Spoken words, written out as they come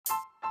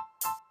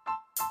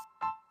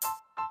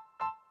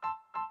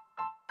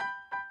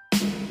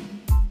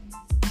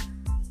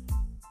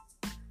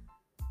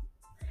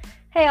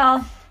Hey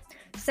all,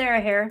 Sarah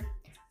here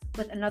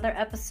with another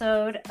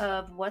episode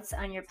of What's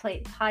on Your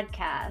Plate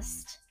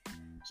podcast.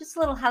 Just a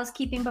little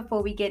housekeeping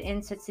before we get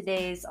into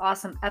today's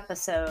awesome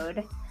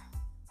episode.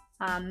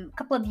 A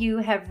couple of you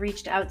have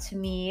reached out to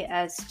me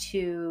as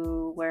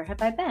to where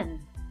have I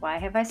been? Why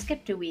have I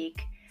skipped a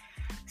week?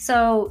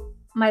 So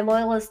my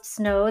loyalists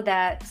know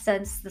that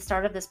since the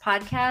start of this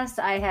podcast,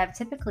 I have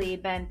typically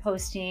been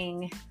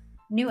posting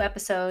new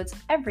episodes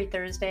every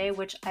Thursday,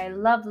 which I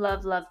love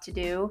to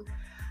do.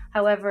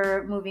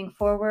 However, moving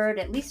forward,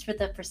 at least for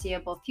the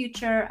foreseeable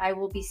future, I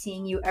will be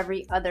seeing you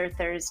every other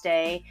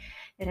Thursday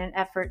in an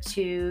effort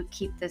to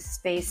keep this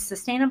space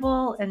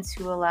sustainable and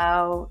to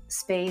allow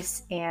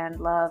space and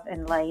love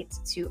and light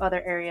to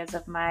other areas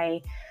of my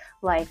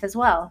life as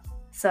well.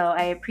 So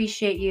I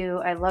appreciate you.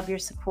 I love your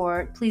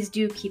support. Please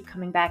do keep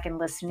coming back and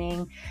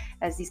listening,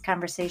 as these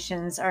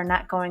conversations are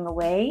not going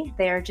away.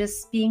 They are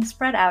just being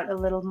spread out a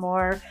little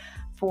more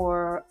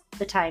for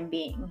the time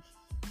being.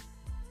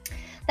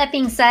 That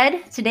being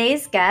said,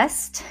 today's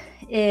guest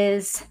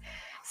is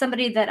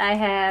somebody that I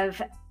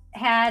have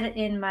had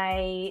in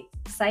my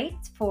sight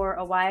for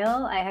a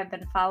while. I have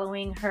been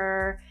following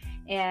her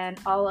and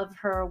all of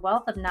her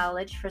wealth of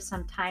knowledge for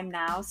some time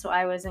now. So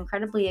I was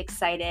incredibly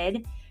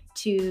excited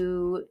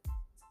to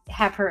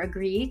have her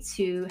agree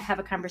to have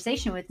a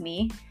conversation with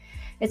me.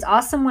 It's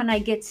awesome when I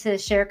get to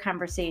share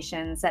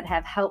conversations that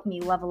have helped me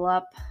level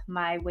up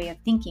my way of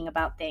thinking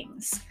about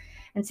things.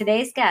 And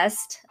today's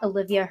guest,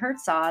 Olivia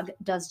Hertzog,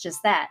 does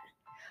just that.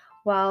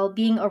 While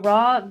being a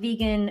raw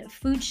vegan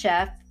food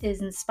chef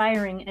is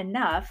inspiring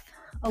enough,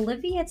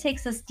 Olivia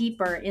takes us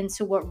deeper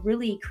into what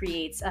really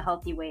creates a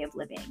healthy way of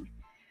living,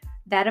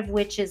 that of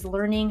which is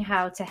learning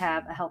how to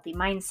have a healthy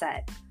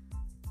mindset.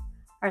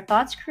 Our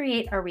thoughts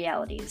create our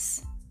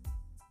realities.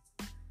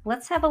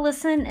 Let's have a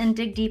listen and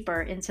dig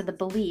deeper into the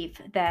belief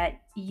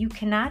that you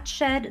cannot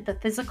shed the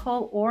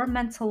physical or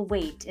mental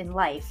weight in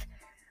life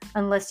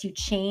unless you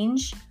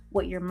change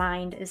what your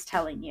mind is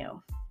telling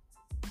you.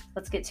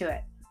 Let's get to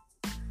it.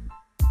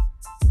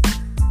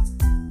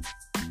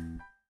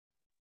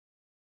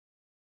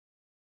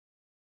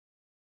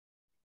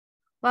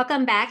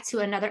 Welcome back to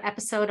another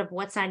episode of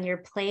What's on Your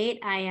Plate.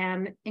 I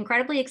am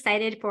incredibly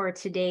excited for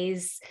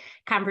today's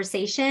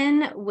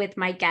conversation with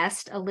my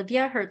guest,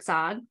 Olivia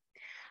Hertzog.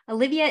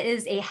 Olivia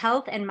is a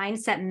health and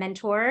mindset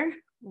mentor,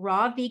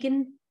 raw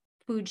vegan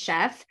food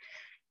chef,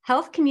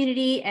 health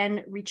community,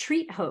 and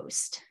retreat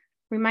host,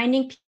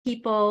 reminding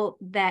people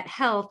that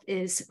health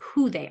is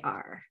who they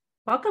are.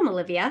 Welcome,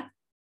 Olivia.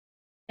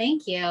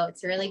 Thank you.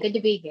 It's really good to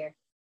be here.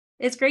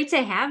 It's great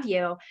to have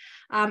you.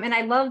 And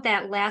I love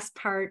that last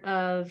part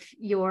of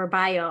your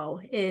bio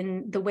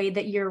in the way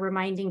that you're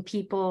reminding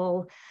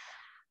people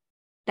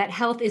that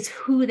health is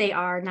who they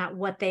are, not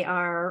what they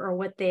are or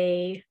what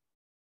they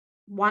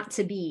want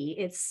to be.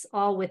 It's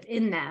all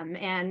within them.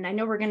 And I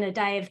know we're going to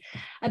dive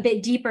a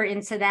bit deeper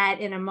into that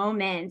in a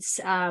moment.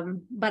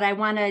 But I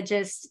want to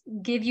just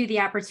give you the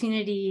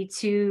opportunity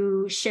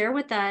to share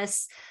with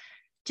us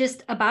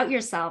just about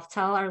yourself.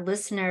 Tell our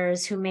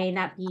listeners who may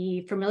not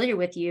be familiar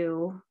with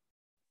you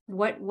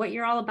what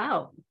you're all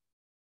about.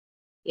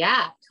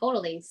 Yeah,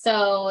 totally.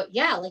 So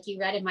yeah, like you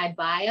read in my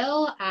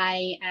bio,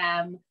 I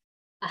am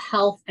a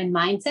health and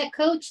mindset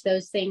coach.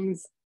 Those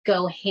things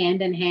go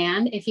hand in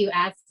hand, if you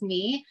ask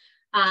me.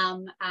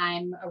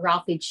 I'm a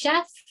raw food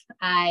chef.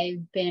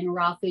 I've been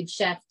raw food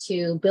chef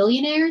to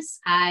billionaires.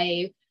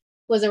 I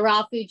was a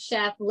raw food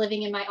chef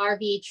living in my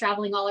RV,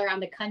 traveling all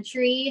around the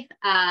country,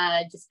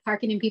 just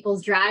parking in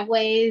people's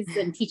driveways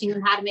and teaching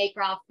them how to make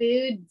raw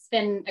food. It's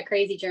been a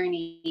crazy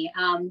journey.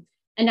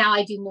 And now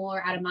I do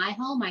more out of my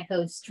home. I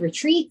host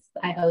retreats.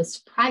 I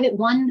host private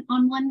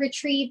one-on-one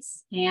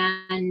retreats,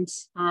 and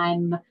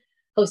I'm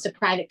host a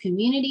private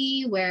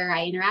community where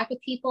I interact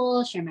with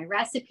people, share my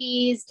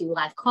recipes, do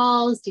live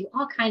calls, do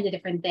all kinds of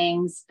different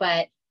things.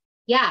 But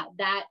yeah,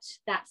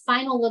 that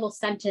final little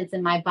sentence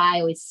in my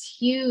bio is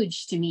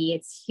huge to me.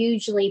 It's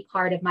hugely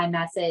part of my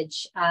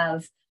message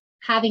of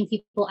having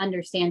people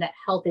understand that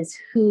health is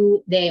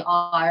who they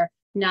are,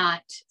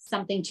 not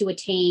something to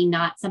attain,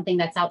 not something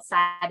that's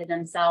outside of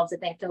themselves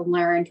that they have to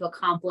learn to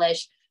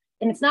accomplish.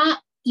 And it's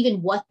not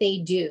even what they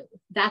do.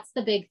 That's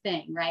the big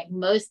thing, right?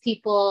 Most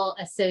people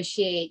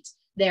associate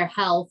their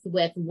health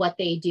with what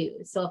they do.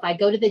 So if I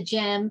go to the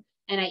gym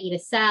and I eat a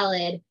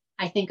salad,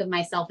 I think of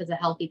myself as a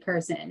healthy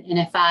person. And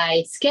if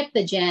I skip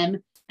the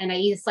gym and I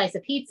eat a slice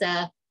of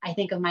pizza, I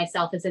think of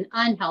myself as an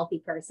unhealthy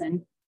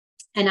person.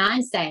 And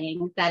I'm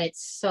saying that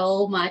it's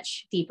so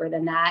much deeper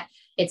than that.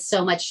 It's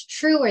so much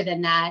truer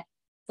than that.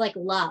 Like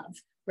love,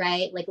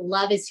 right? Like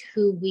love is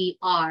who we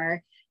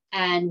are.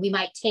 And we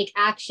might take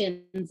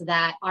actions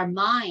that our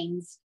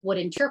minds would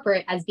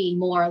interpret as being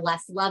more or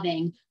less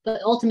loving, but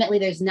ultimately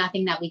there's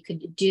nothing that we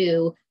could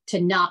do to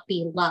not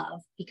be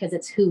love because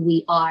it's who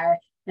we are.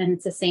 And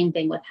it's the same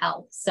thing with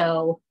health.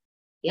 So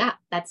yeah,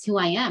 that's who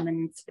I am.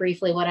 And it's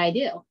briefly what I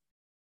do.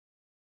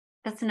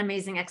 That's an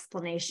amazing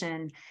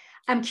explanation.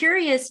 I'm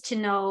curious to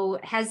know,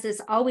 has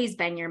this always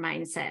been your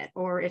mindset?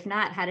 Or if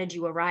not, how did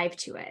you arrive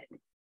to it?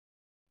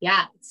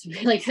 Yeah, it's a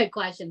really good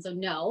question. So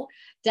no,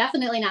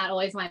 definitely not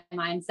always my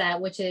mindset,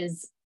 which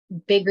is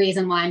big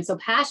reason why I'm so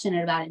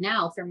passionate about it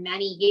now. For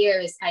many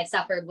years, I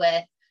suffered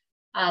with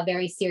a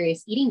very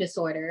serious eating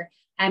disorder,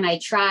 and I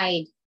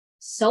tried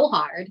so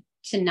hard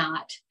to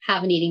not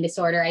have an eating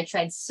disorder. I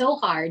tried so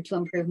hard to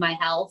improve my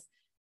health.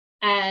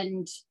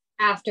 And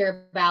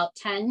after about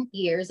 10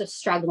 years of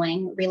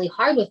struggling really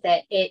hard with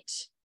it, it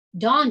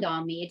dawned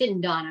on me. It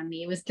didn't dawn on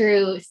me. It was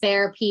through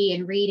therapy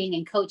and reading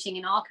and coaching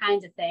and all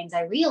kinds of things.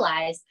 I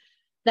realized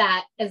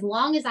that as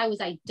long as I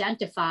was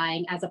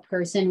identifying as a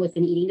person with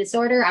an eating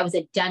disorder, I was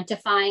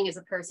identifying as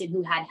a person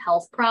who had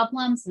health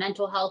problems,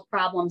 mental health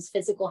problems,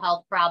 physical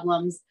health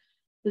problems,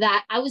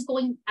 that I was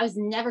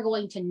never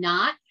going to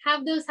not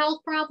have those health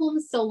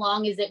problems so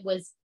long as it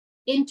was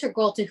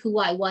integral to who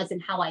I was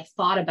and how I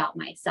thought about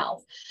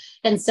myself.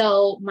 And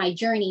so my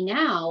journey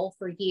now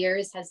for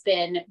years has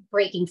been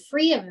breaking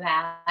free of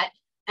that.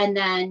 And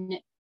then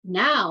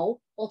now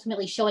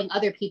ultimately showing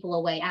other people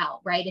a way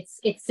out, right?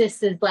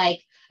 This is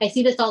like, I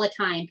see this all the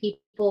time.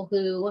 People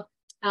who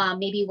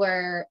maybe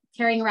were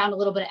carrying around a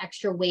little bit of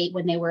extra weight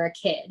when they were a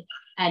kid,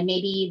 and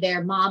maybe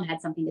their mom had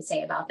something to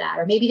say about that,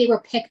 or maybe they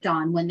were picked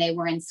on when they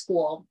were in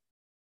school.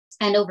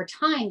 And over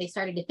time, they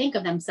started to think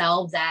of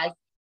themselves as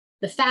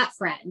the fat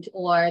friend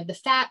or the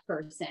fat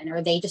person,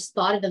 or they just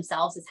thought of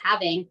themselves as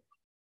having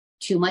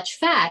too much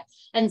fat.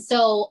 And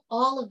so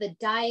all of the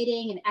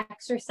dieting and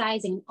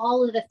exercising,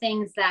 all of the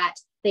things that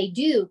they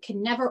do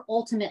can never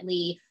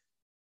ultimately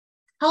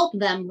help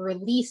them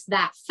release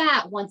that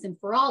fat once and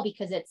for all,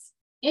 because it's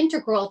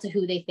integral to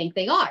who they think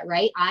they are,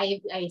 right?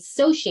 I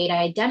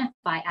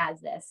identify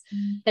as this.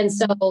 Mm-hmm. And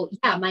so,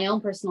 yeah, my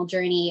own personal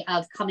journey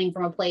of coming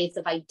from a place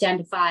of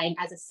identifying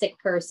as a sick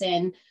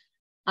person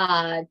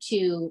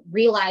to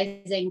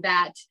realizing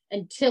that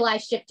until I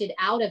shifted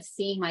out of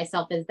seeing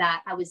myself as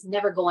that, I was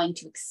never going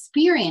to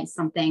experience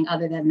something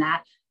other than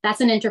that.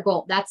 That's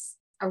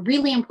a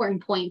really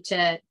important point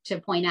to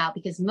point out,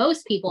 because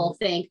most people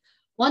think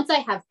once I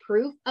have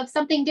proof of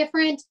something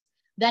different,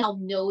 then I'll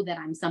know that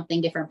I'm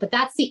something different. But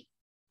that's the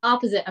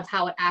opposite of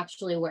how it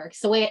actually works.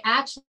 The way it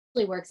actually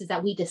works is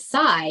that we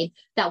decide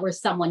that we're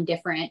someone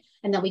different,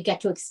 and that we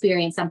get to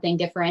experience something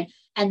different.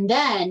 And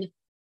then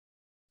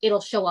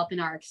it'll show up in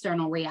our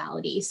external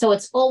reality. So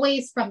it's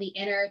always from the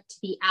inner to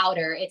the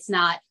outer. It's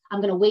not,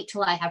 I'm going to wait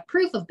till I have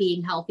proof of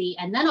being healthy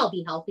and then I'll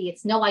be healthy.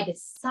 It's no, I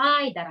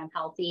decide that I'm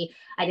healthy.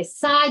 I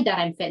decide that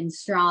I'm fit and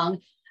strong.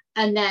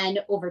 And then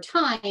over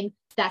time,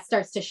 that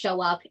starts to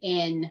show up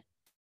in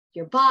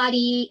your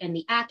body and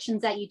the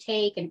actions that you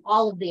take and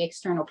all of the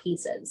external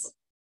pieces.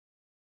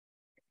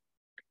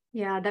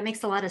 Yeah, that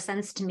makes a lot of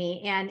sense to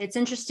me. And it's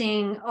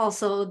interesting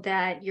also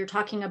that you're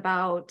talking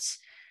about,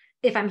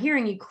 if I'm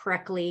hearing you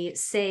correctly,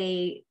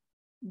 say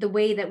the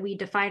way that we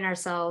define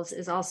ourselves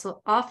is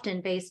also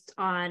often based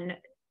on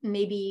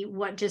maybe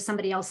what just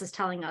somebody else is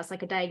telling us,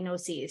 like a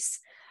diagnosis,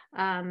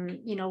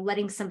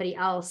 letting somebody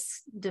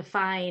else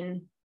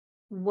define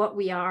what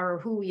we are or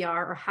who we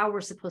are or how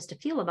we're supposed to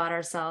feel about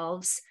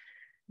ourselves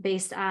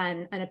based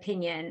on an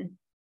opinion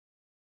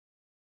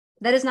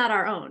that is not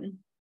our own.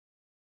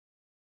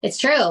 It's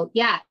true.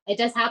 Yeah, it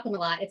does happen a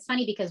lot. It's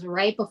funny because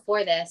right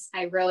before this,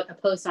 I wrote a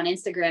post on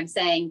Instagram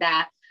saying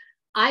that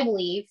I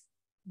believe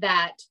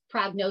that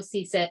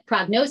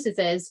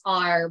prognoses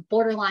are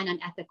borderline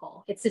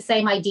unethical. It's the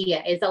same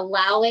idea, is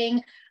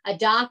allowing a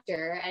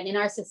doctor, and in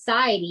our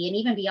society and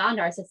even beyond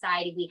our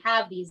society, we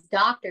have these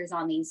doctors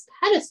on these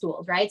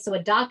pedestals, right? So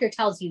a doctor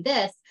tells you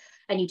this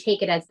and you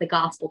take it as the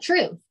gospel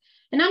truth.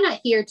 And I'm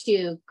not here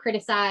to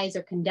criticize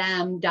or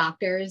condemn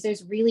doctors.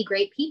 There's really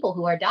great people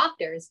who are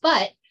doctors,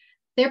 but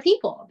they're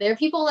people. They're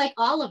people like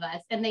all of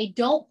us, and they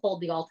don't hold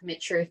the ultimate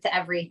truth to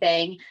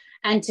everything.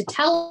 And to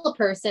tell a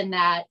person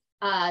that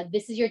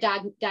this is your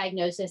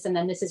diagnosis and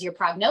then this is your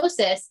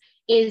prognosis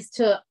is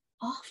to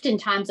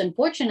oftentimes,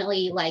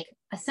 unfortunately, like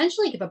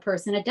essentially give a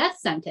person a death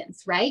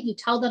sentence, right? You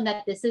tell them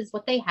that this is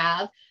what they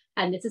have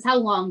and this is how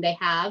long they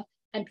have,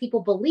 and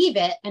people believe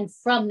it. And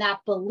from that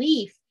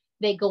belief,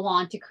 they go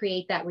on to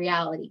create that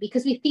reality,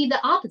 because we see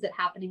the opposite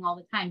happening all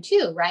the time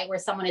too, right? Where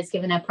someone is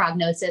given a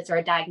prognosis or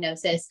a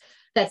diagnosis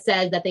that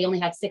says that they only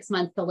have 6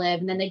 months to live,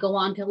 and then they go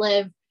on to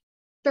live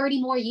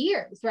 30 more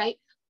years, right?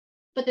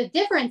 But the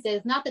difference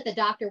is not that the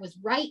doctor was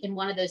right in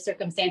one of those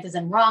circumstances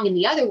and wrong in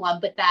the other one,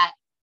 but that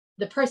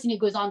the person who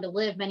goes on to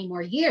live many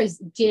more years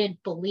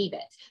didn't believe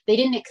it. They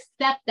didn't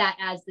accept that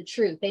as the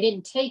truth. They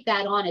didn't take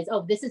that on as,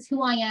 oh, this is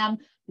who I am.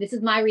 This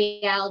is my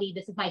reality.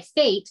 This is my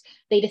fate.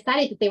 They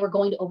decided that they were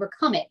going to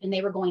overcome it, and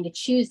they were going to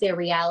choose their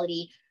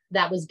reality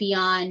that was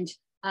beyond,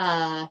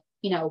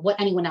 what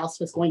anyone else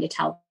was going to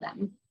tell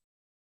them.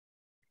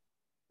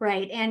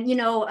 Right. And,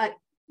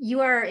 you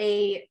are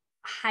a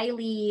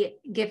highly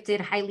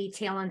gifted, highly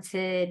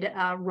talented,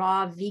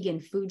 raw vegan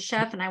food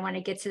chef. And I want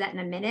to get to that in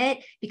a minute,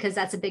 because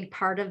that's a big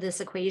part of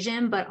this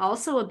equation, but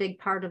also a big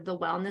part of the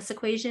wellness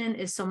equation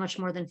is so much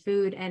more than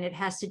food. And it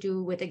has to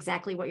do with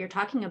exactly what you're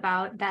talking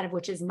about, that of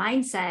which is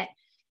mindset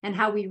and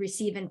how we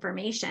receive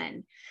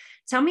information.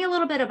 Tell me a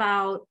little bit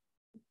about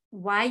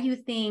why you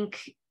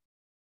think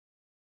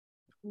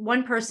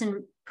one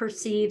person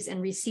perceives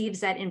and receives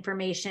that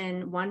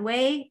information one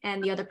way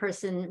and the other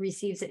person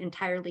receives it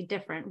entirely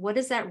different. What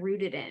is that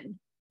rooted in?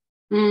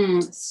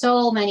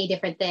 So many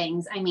different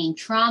things. I mean,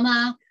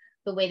 trauma,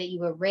 the way that you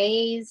were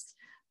raised,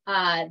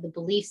 the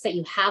beliefs that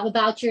you have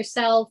about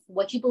yourself,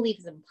 what you believe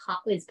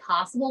is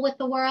possible with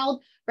the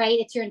world, right?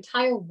 It's your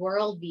entire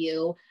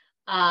worldview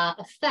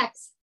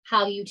affects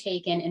how you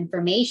take in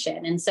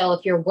information. And so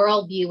if your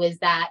worldview is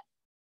that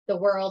the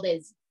world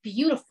is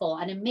beautiful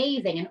and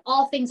amazing and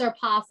all things are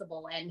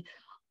possible and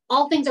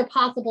all things are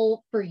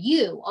possible for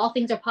you, all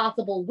things are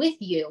possible with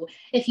you.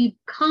 If you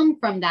come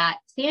from that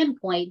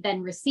standpoint,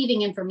 then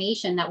receiving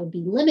information that would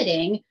be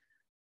limiting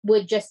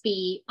would just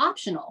be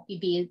optional.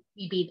 You'd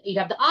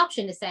have the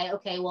option to say,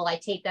 okay, well, I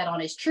take that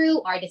on as true,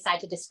 or I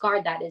decide to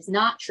discard that as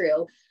not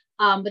true.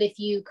 But if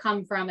you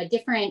come from a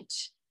different,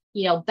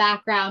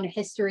 background,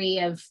 history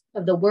of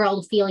the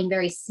world feeling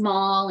very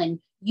small, and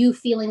you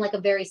feeling like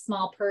a very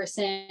small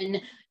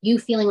person, you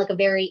feeling like a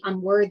very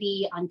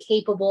unworthy,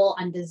 incapable,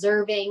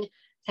 undeserving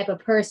type of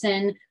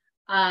person,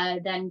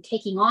 then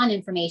taking on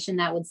information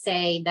that would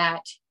say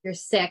that you're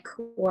sick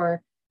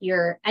or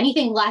you're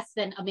anything less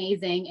than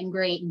amazing and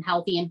great and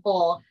healthy and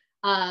whole,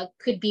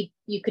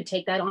 you could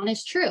take that on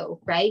as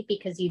true, right?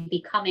 Because you'd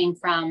be coming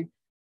from,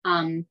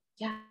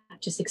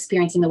 just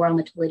experiencing the world in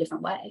a totally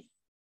different way.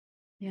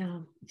 Yeah.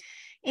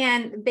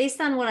 And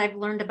based on what I've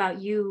learned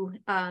about you,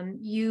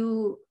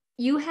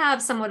 you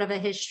have somewhat of a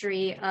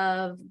history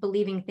of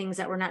believing things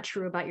that were not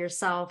true about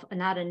yourself, a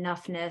not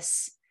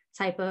enoughness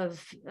type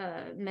of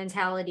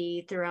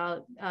mentality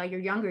throughout your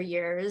younger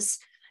years.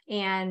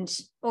 And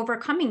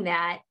overcoming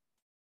that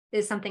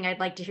is something I'd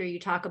like to hear you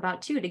talk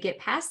about too, to get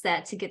past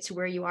that, to get to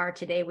where you are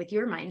today with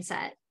your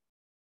mindset.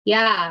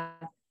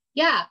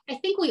 Yeah, I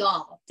think we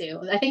all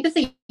do. I think that's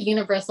a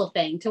universal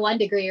thing. To one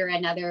degree or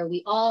another,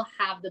 we all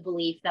have the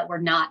belief that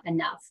we're not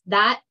enough.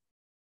 That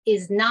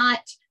is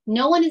not,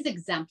 no one is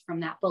exempt from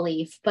that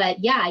belief.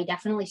 But yeah, I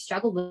definitely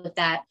struggled with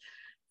that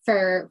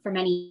for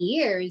many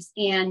years.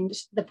 And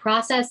the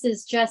process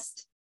is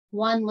just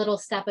one little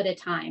step at a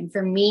time.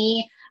 For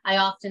me, I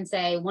often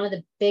say one of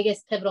the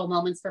biggest pivotal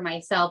moments for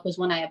myself was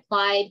when I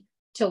applied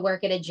to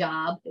work at a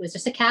job. It was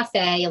just a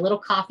cafe, a little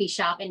coffee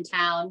shop in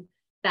town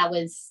that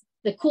was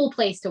the cool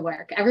place to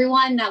work.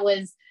 Anyone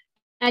was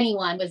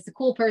the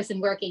cool person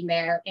working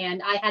there.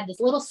 And I had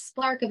this little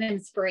spark of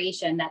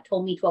inspiration that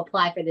told me to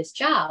apply for this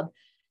job.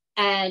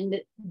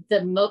 And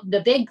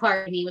the big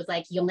part of me was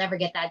like, you'll never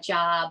get that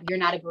job. You're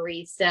not a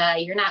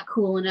barista. You're not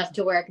cool enough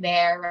to work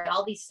there. Right?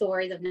 All these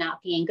stories of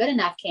not being good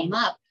enough came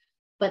up.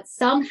 But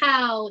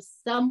somehow,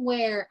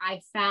 somewhere,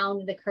 I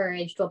found the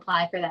courage to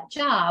apply for that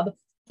job.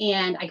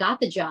 And I got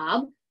the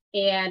job.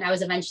 And I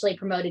was eventually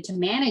promoted to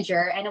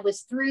manager. And it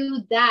was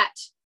through that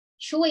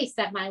choice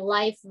that my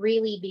life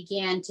really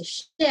began to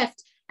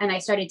shift. And I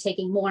started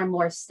taking more and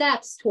more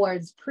steps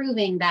towards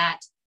proving that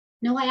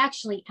no, I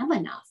actually am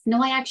enough.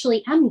 No, I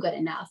actually am good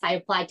enough. I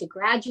applied to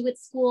graduate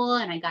school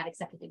and I got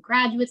accepted to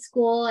graduate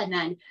school. And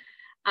then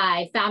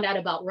I found out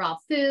about raw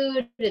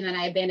food and then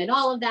I abandoned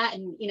all of that.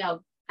 And,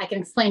 I can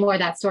explain more of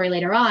that story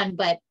later on.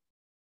 But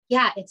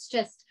yeah, it's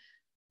just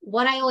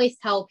what I always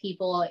tell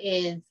people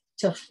is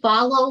to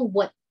follow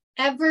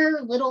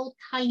whatever little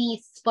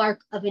tiny spark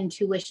of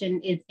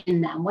intuition is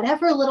in them,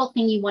 whatever little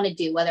thing you want to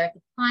do, whether it's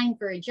applying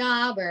for a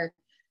job or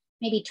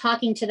maybe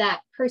talking to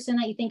that person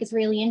that you think is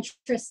really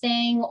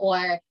interesting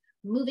or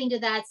moving to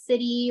that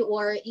city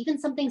or even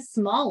something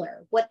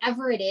smaller,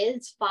 whatever it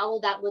is, follow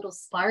that little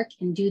spark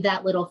and do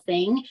that little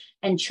thing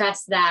and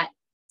trust that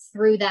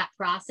through that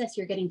process,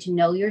 you're getting to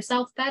know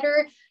yourself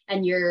better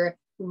and you're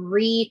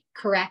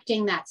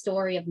re-correcting that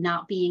story of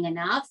not being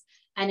enough.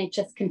 And it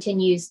just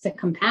continues to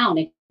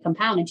compound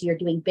until you're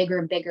doing bigger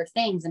and bigger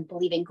things and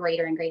believing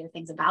greater and greater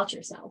things about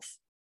yourself.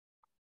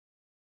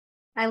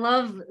 I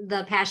love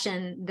the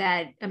passion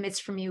that emits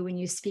from you when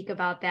you speak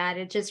about that.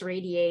 It just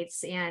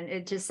radiates and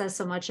it just says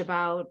so much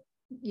about,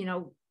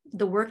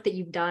 the work that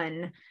you've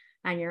done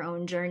on your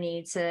own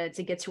journey to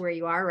get to where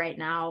you are right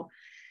now.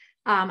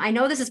 I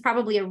know this is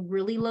probably a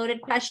really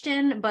loaded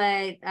question,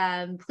 but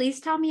please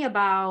tell me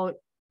about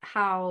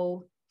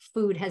how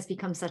food has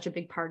become such a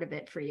big part of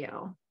it for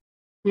you.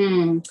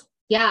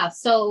 Yeah,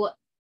 so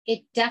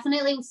it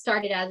definitely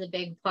started as a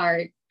big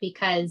part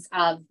because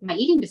of my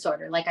eating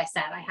disorder. Like I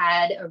said, I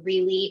had a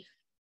really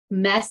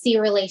messy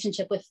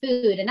relationship with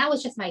food, and that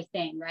was just my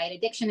thing, right?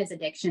 Addiction is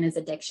addiction is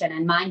addiction.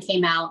 And mine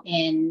came out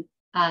in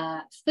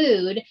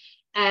food,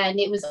 and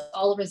it was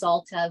all a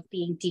result of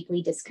being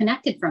deeply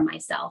disconnected from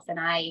myself. And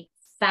I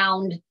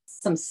found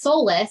some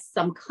solace,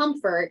 some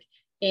comfort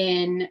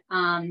in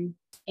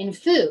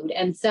food.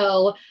 And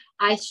so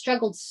I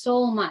struggled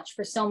so much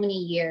for so many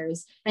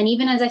years. And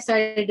even as I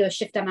started to do a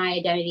shift on my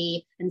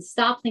identity and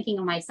stop thinking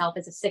of myself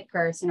as a sick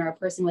person or a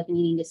person with an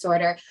eating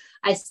disorder,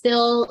 I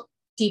still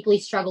deeply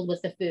struggled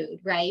with the food,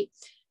 right?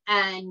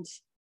 And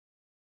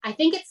I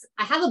think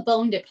I have a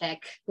bone to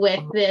pick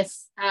with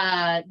this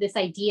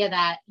idea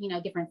that,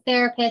 different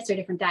therapists or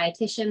different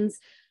dietitians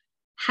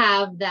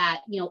have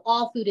that,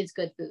 all food is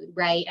good food,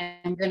 right? And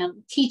I'm going to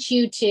teach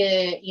you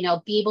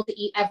to, be able to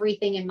eat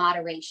everything in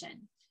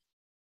moderation.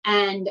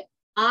 And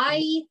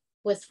I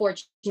was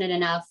fortunate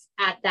enough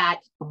at that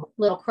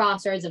little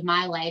crossroads of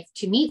my life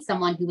to meet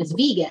someone who was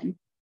vegan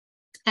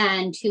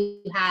and who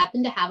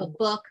happened to have a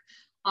book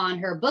on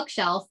her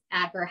bookshelf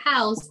at her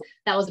house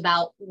that was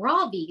about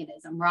raw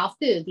veganism, raw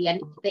food,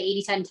 the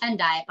 80-10-10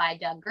 diet by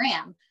Doug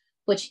Graham,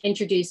 which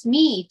introduced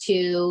me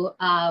to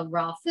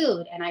raw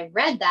food. And I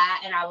read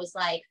that and I was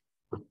like,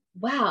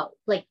 wow,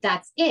 like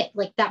that's it.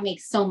 Like that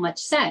makes so much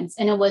sense.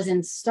 And it was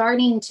in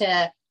starting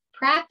to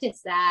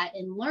practice that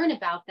and learn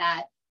about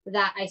that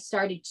I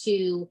started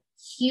to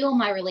heal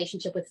my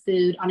relationship with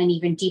food on an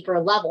even deeper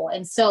level.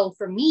 And so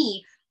for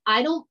me,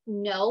 I don't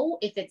know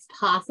if it's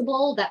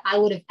possible that I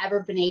would have ever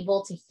been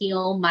able to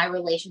heal my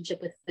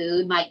relationship with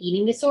food, my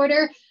eating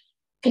disorder,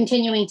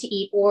 continuing to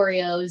eat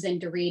Oreos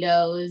and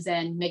Doritos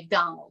and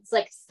McDonald's.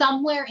 Like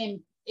somewhere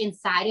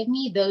inside of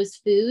me, those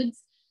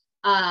foods,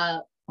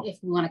 if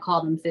we want to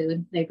call them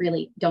food, they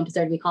really don't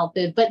deserve to be called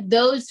food, but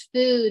those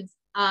foods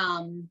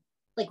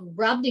like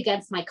rubbed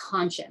against my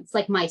conscience,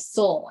 like my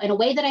soul, in a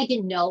way that I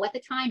didn't know at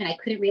the time and I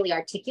couldn't really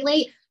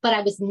articulate, but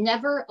I was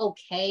never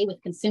okay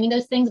with consuming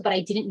those things, but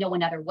I didn't know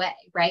another way,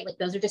 right? Like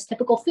those are just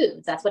typical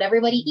foods. That's what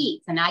everybody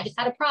eats. And I just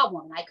had a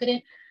problem. I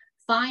couldn't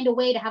find a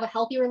way to have a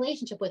healthy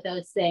relationship with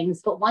those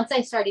things. But once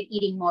I started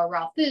eating more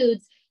raw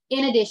foods,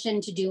 in addition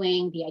to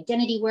doing the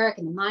identity work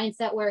and the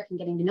mindset work and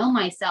getting to know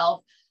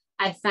myself,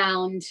 I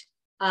found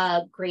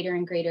greater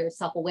and greater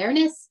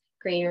self-awareness,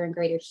 greater and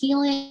greater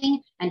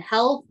healing and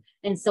health.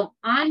 And so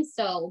I'm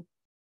so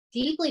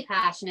deeply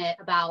passionate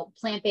about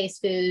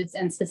plant-based foods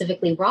and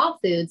specifically raw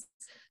foods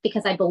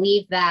because I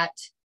believe that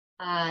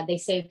they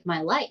saved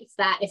my life,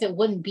 that if it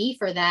wouldn't be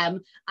for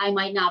them, I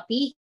might not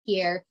be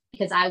here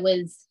because I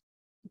was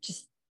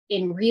just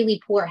in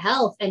really poor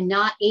health and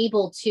not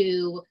able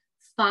to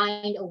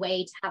find a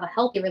way to have a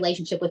healthy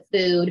relationship with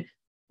food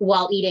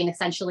while eating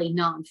essentially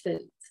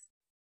non-foods.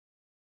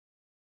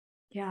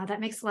 Yeah,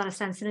 that makes a lot of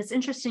sense. And it's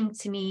interesting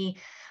to me,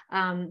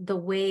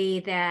 the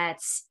way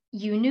that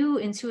you knew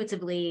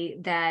intuitively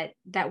that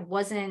that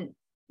wasn't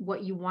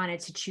what you wanted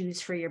to choose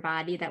for your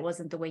body. That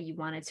wasn't the way you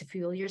wanted to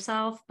fuel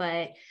yourself,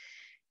 but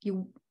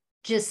you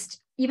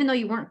just, even though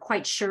you weren't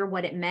quite sure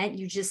what it meant,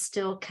 you just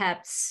still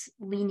kept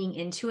leaning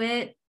into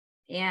it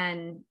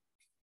and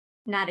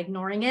not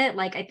ignoring it.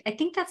 Like, I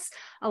think that's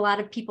a lot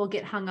of people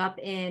get hung up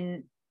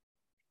in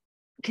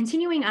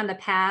continuing on the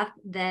path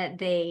that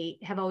they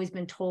have always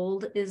been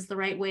told is the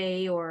right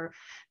way, or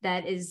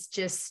that is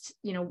just,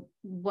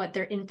 what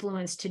they're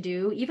influenced to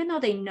do, even though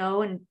they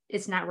know and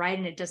it's not right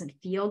and it doesn't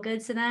feel good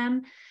to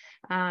them.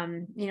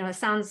 It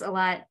sounds a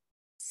lot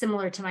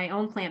similar to my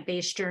own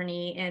plant-based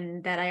journey,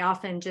 in that I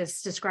often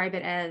just describe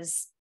it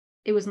as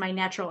it was my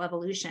natural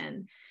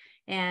evolution.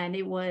 And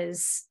it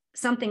was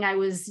something I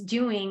was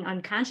doing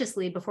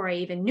unconsciously before I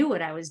even knew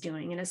what I was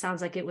doing. And it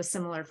sounds like it was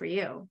similar for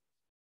you.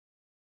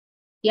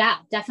 Yeah,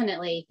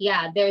 definitely.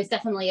 Yeah, there's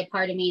definitely a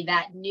part of me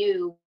that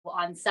knew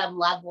on some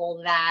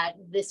level that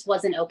this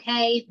wasn't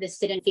okay. This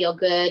didn't feel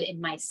good in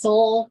my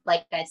soul.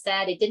 Like I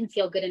said, it didn't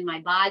feel good in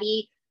my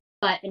body.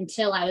 But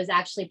until I was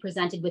actually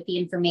presented with the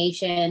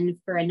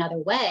information for another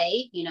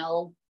way,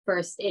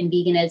 first in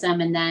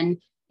veganism and then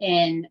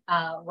in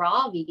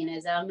raw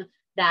veganism,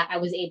 that I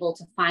was able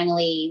to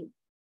finally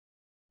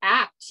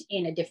act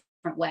in a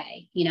different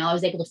way. I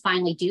was able to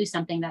finally do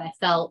something that I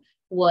felt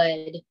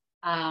would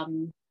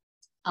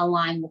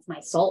align with my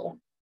soul.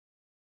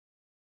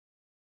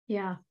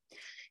 Yeah.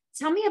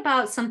 Tell me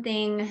about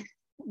something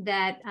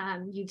that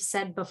you've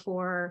said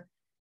before,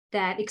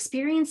 that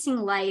experiencing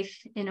life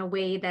in a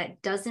way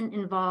that doesn't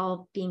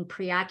involve being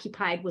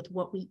preoccupied with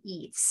what we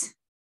eat.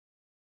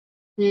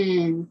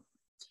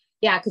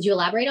 Yeah. Could you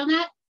elaborate on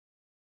that?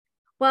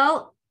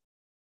 Well,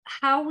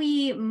 how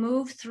we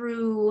move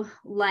through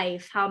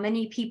life, how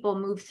many people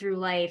move through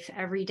life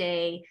every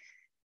day,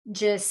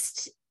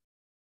 just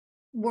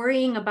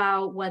worrying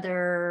about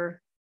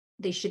whether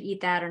they should eat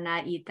that or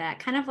not eat that.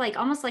 Kind of like,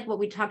 almost like what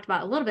we talked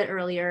about a little bit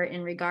earlier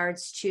in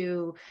regards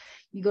to,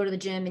 you go to the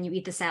gym and you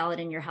eat the salad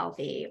and you're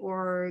healthy,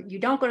 or you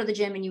don't go to the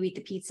gym and you eat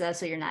the pizza,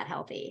 so you're not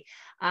healthy.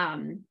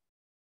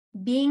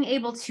 Being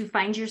able to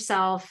find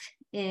yourself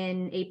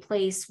in a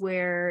place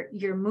where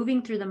you're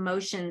moving through the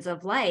motions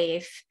of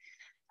life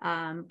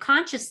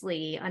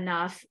consciously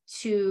enough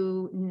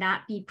to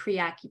not be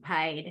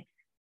preoccupied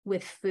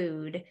with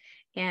food.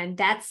 And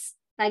that's,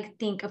 I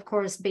think, of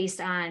course, based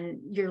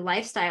on your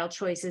lifestyle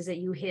choices that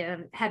you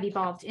have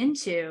evolved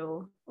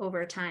into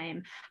over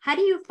time. How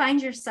do you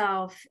find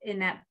yourself in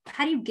that?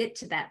 How do you get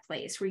to that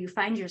place where you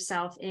find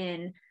yourself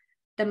in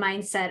the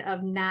mindset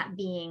of not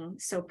being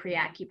so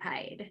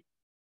preoccupied?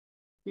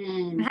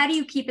 And how do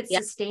you keep it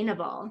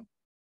sustainable?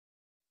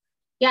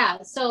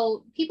 Yeah.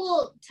 So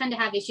people tend to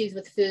have issues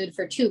with food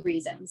for two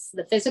reasons: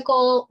 the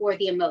physical or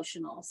the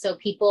emotional. So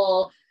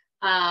people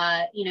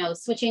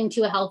switching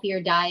to a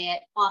healthier diet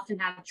often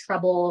have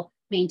trouble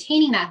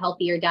maintaining that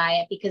healthier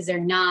diet because they're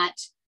not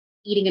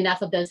eating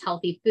enough of those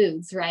healthy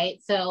foods, right?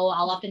 So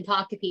I'll often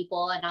talk to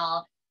people and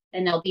I'll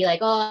And they'll be like,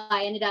 oh,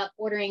 I ended up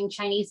ordering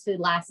Chinese food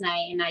last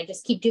night and I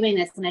just keep doing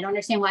this and I don't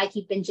understand why I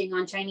keep binging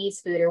on Chinese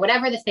food or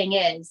whatever the thing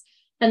is.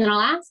 And then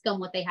I'll ask them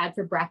what they had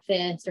for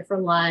breakfast or for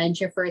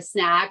lunch or for a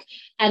snack.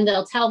 And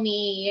they'll tell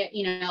me,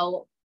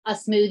 a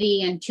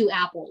smoothie and 2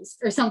 apples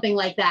or something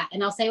like that.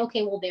 And I'll say,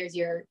 okay, well, there's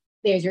your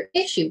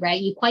issue,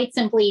 right? You quite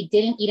simply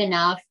didn't eat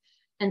enough.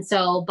 And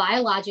so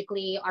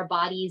biologically, our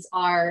bodies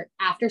are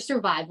after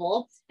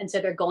survival. And so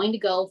they're going to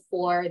go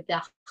for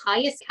the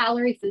highest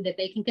calorie food that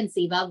they can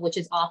conceive of, which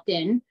is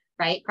often,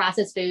 right,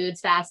 processed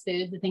foods, fast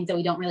foods, the things that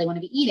we don't really want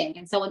to be eating.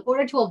 And so in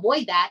order to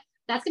avoid that,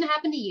 that's going to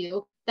happen to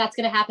you. That's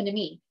going to happen to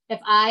me. If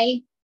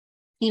I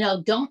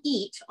don't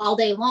eat all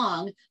day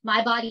long,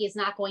 my body is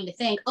not going to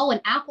think, oh, an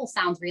apple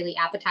sounds really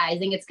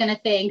appetizing. It's going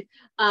to think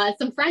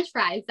some French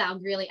fries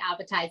sound really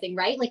appetizing,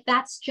 right? Like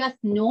that's just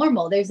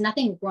normal. There's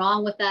nothing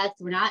wrong with us.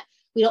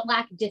 We don't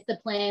lack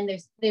discipline.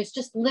 There's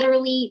just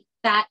literally,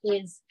 that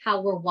is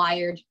how we're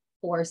wired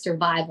for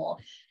survival.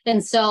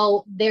 And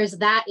so there's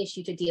that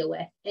issue to deal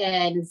with.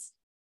 And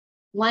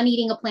when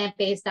eating a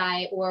plant-based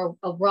diet or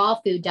a raw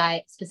food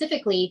diet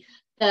specifically,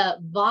 the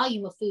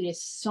volume of food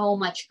is so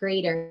much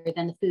greater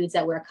than the foods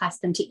that we're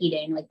accustomed to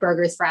eating, like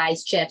burgers,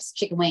 fries, chips,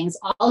 chicken wings.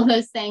 All of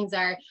those things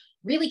are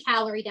really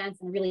calorie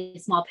dense and a really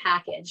small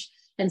package.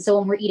 And so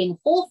when we're eating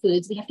whole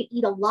foods, we have to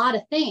eat a lot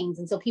of things.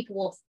 And so people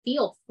will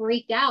feel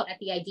freaked out at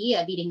the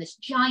idea of eating this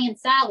giant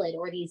salad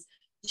or these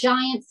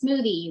giant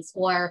smoothies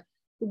or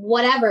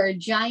whatever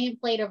giant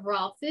plate of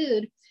raw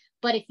food.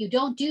 But if you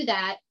don't do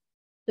that,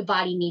 the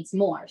body needs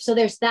more. So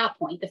there's that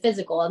point, the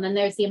physical. And then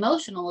there's the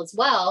emotional as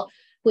well,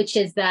 which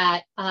is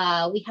that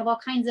we have all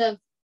kinds of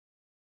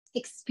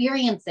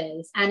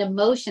experiences and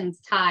emotions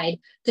tied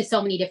to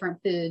so many different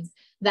foods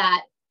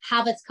that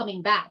have us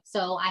coming back.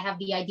 So I have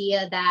the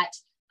idea that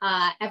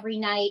every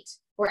night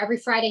or every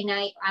Friday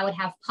night, I would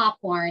have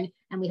popcorn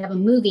and we'd have a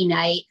movie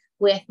night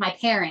with my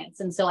parents.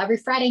 And so every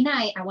Friday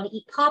night, I want to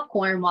eat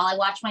popcorn while I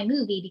watch my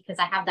movie because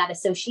I have that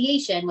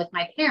association with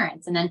my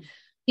parents. And then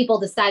people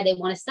decide they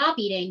want to stop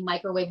eating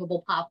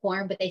microwavable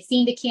popcorn, but they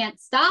seem to can't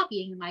stop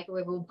eating the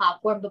microwavable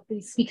popcorn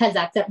because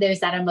there's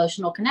that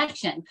emotional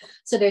connection.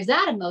 So there's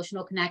that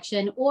emotional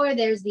connection, or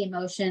there's the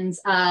emotions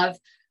of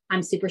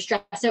I'm super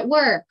stressed at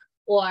work,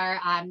 or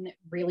I'm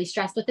really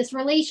stressed with this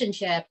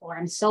relationship, or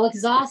I'm so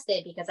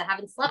exhausted because I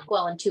haven't slept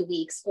well in 2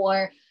 weeks,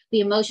 or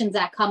the emotions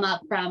that come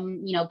up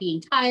from,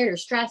 being tired or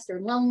stressed or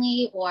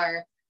lonely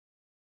or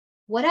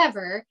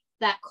whatever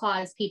that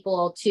cause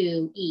people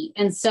to eat.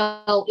 And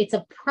so it's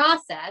a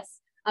process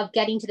of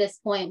getting to this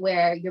point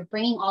where you're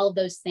bringing all of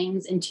those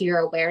things into your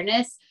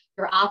awareness.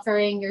 You're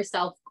offering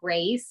yourself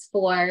grace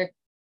for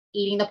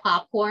eating the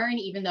popcorn,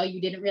 even though you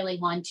didn't really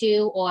want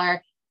to,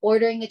 or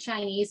ordering the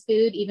Chinese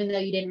food, even though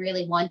you didn't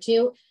really want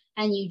to.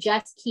 And you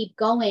just keep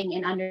going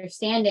and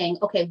understanding,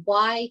 okay,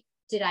 why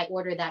did I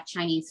order that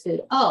Chinese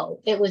food?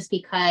 Oh, it was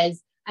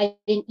because I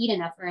didn't eat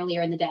enough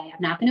earlier in the day. I'm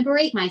not going to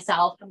berate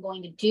myself. I'm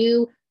going to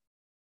do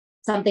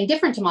something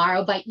different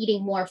tomorrow by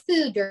eating more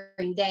food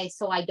during the day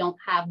so I don't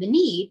have the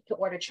need to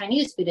order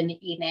Chinese food in the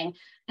evening.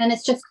 And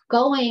it's just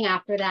going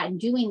after that and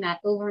doing that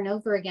over and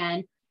over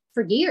again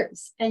for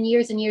years and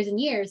years and years and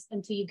years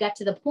until you get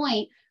to the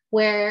point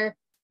where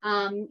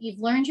you've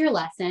learned your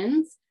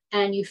lessons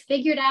and you've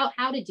figured out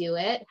how to do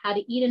it, how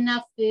to eat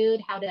enough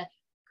food, how to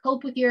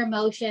cope with your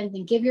emotions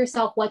and give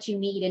yourself what you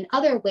need in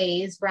other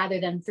ways rather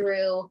than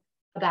through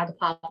a bag of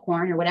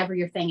popcorn or whatever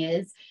your thing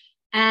is.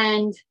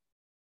 And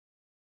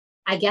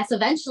I guess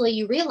eventually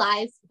you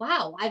realize,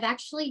 wow, I've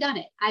actually done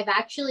it. I've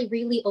actually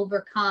really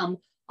overcome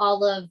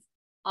all of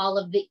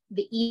the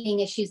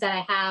eating issues that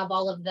I have,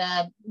 all of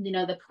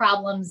the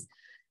problems,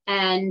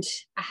 and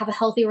I have a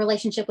healthy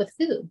relationship with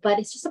food. But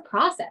it's just a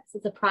process.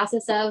 It's a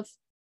process of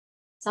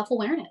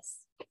self-awareness.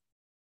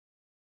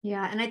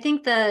 Yeah. And I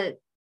think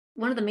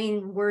one of the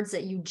main words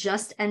that you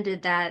just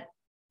ended that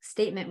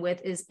statement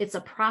with is it's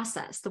a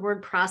process. The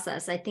word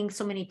process. I think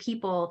so many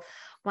people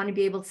want to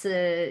be able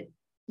to,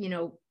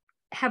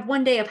 have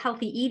one day of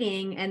healthy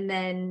eating and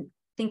then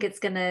think it's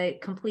going to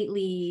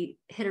completely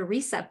hit a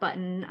reset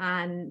button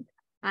on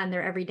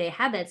their everyday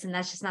habits. And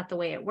that's just not the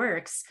way it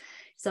works.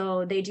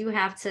 So they do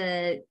have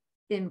to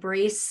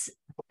embrace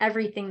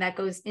everything that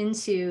goes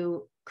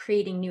into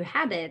creating new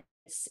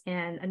habits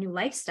and a new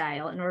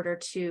lifestyle in order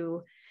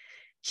to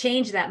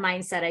change that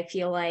mindset. I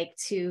feel like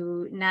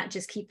to not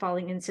just keep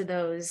falling into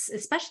those,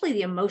 especially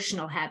the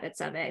emotional habits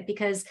of it,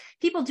 because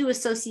people do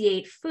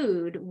associate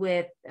food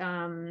with,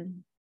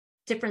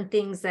 different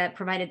things that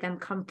provided them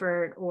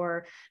comfort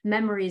or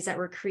memories that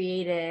were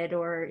created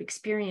or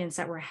experience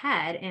that were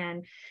had.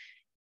 And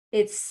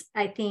it's,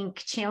 I think,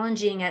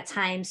 challenging at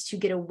times to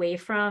get away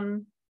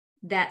from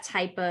that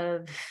type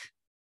of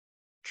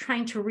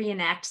trying to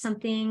reenact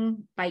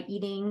something by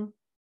eating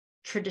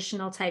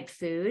traditional type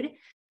food.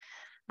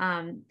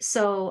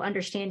 So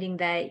understanding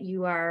that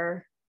you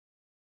are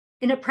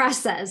in a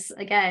process,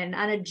 again,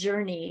 on a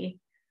journey.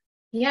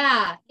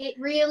 Yeah, it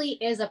really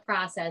is a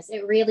process.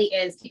 It really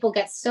is. People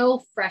get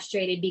so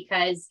frustrated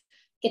because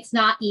it's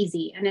not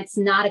easy and it's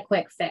not a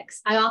quick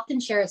fix. I often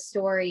share a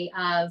story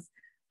of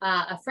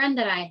a friend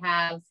that I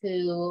have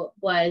who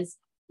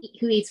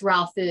eats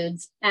raw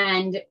foods.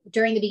 And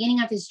during the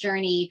beginning of his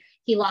journey,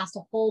 he lost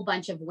a whole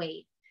bunch of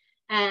weight.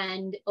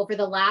 And over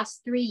the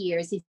last 3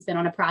 years, he's been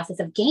on a process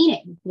of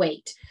gaining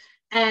weight.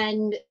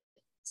 And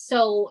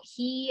so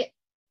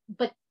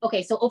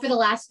so over the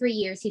last 3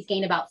 years, he's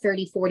gained about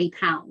 30, 40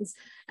 pounds.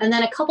 And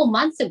then a couple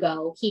months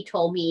ago, he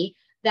told me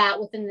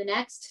that within the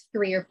next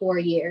 3 or 4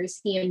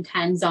 years, he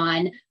intends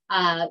on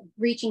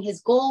reaching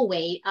his goal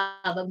weight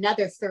of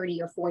another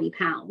 30 or 40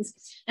 pounds.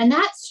 And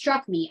that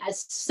struck me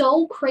as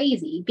so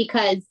crazy,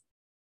 because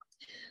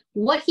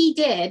what he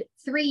did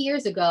 3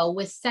 years ago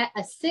was set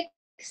a 6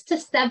 to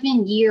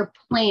 7 year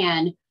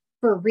plan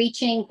for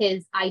reaching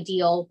his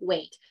ideal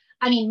weight.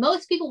 I mean,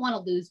 most people want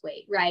to lose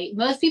weight, right?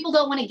 Most people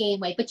don't want to gain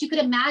weight, but you could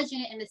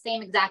imagine it in the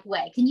same exact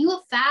way. Can you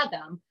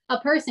fathom a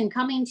person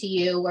coming to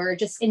you, or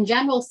just in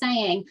general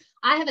saying,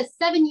 I have a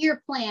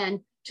 7-year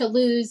plan to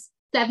lose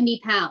 70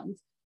 pounds?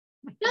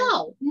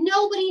 No,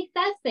 nobody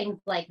says things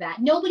like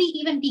that. Nobody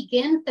even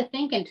begins to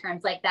think in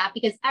terms like that,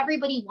 because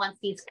everybody wants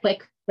these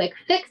quick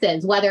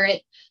fixes, whether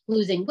it's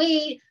losing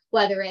weight,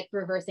 whether it's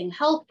reversing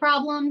health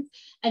problems.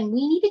 And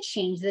we need to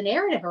change the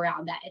narrative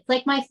around that. It's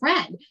like my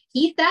friend,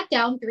 he sat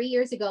down 3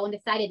 years ago and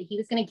decided he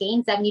was going to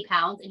gain 70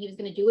 pounds, and he was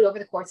going to do it over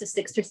the course of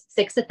 6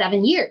 to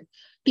 7 years,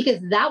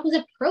 because that was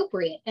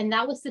appropriate and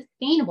that was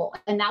sustainable.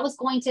 And that was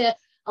going to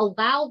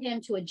allow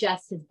him to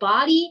adjust his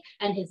body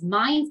and his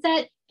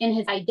mindset and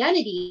his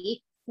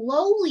identity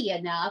slowly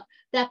enough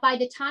that by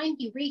the time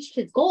he reached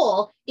his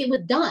goal, it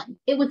was done.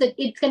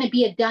 It's going to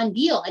be a done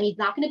deal. And he's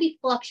not going to be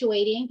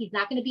fluctuating. He's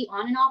not going to be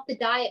on and off the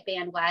diet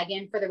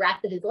bandwagon for the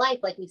rest of his life,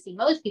 like we see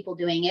most people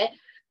doing it.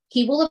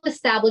 He will have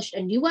established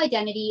a new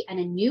identity and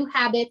a new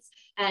habits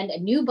and a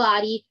new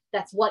body.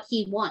 That's what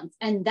he wants.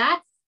 And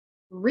that's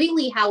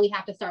really how we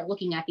have to start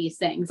looking at these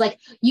things. Like,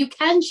 you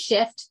can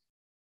shift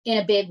in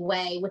a big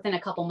way within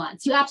a couple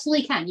months. You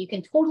absolutely can. You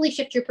can totally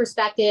shift your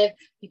perspective.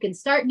 You can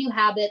start new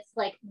habits.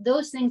 Like,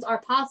 those things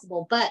are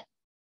possible. But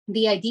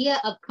the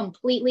idea of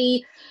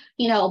completely,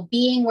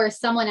 being where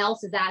someone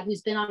else is at,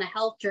 who's been on a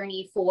health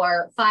journey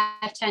for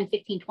 5, 10,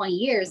 15, 20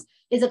 years,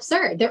 is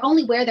absurd. They're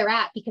only where they're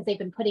at because they've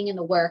been putting in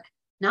the work,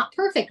 not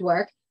perfect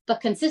work, but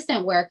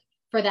consistent work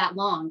for that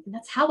long. And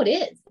that's how it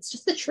is. It's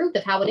just the truth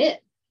of how it is.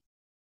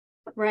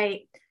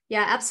 Right.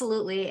 Yeah,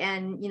 absolutely.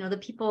 And, the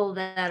people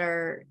that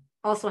are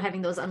also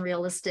having those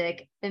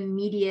unrealistic,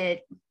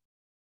 immediate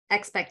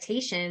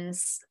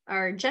expectations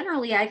are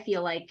generally, I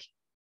feel like,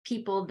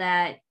 people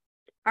that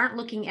aren't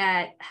looking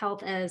at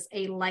health as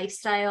a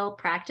lifestyle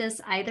practice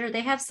either.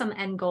 They have some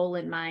end goal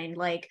in mind,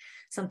 like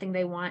something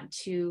they want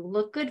to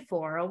look good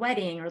for, a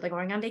wedding, or they're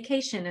going on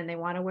vacation and they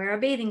want to wear a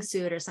bathing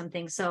suit or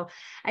something. So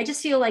I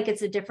just feel like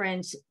it's a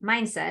different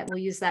mindset. We'll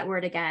use that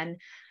word again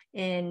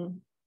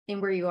in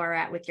where you are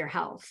at with your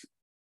health.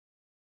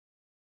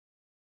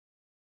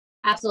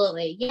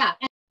 Absolutely. Yeah.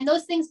 And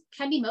those things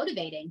can be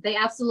motivating. They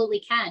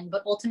absolutely can.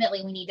 But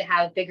ultimately, we need to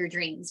have bigger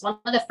dreams. One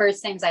of the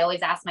first things I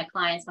always ask my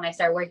clients when I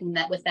start working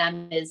with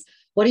them is,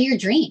 what are your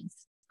dreams?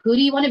 Who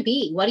do you want to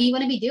be? What do you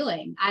want to be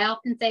doing? I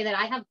often say that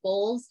I have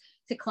goals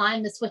to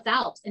climb the Swiss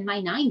Alps in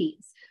my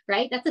 90s,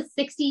 right? That's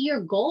a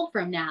 60-year goal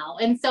from now.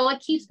 And so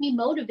it keeps me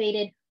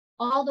motivated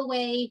all the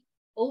way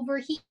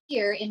over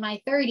here in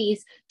my 30s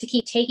to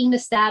keep taking the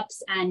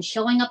steps and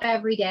showing up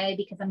every day,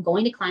 because I'm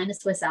going to climb the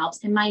Swiss Alps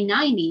in my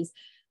 90s.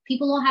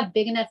 People don't have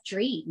big enough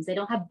dreams. They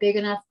don't have big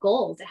enough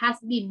goals. It has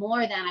to be more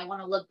than, I want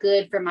to look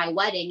good for my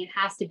wedding. It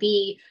has to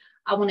be,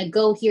 I want to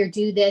go here,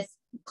 do this,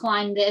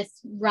 climb this,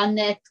 run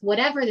this,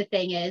 whatever the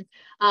thing is,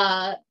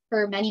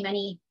 for many,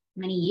 many,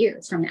 many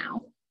years from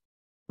now.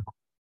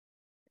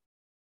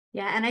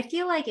 Yeah. And I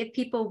feel like if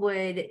people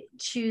would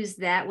choose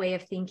that way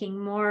of thinking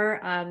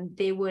more,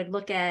 they would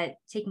look at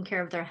taking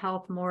care of their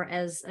health more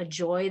as a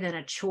joy than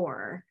a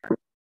chore.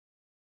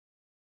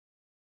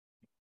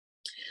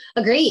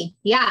 Agreed.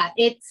 Yeah,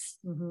 it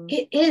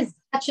is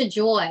such a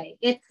joy.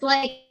 It's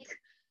like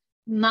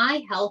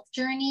my health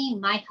journey,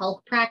 my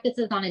health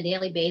practices on a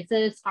daily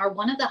basis are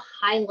one of the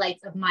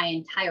highlights of my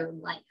entire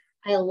life.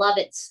 I love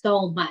it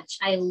so much.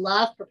 I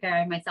love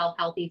preparing myself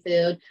healthy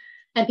food.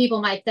 And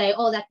people might say,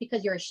 oh, that's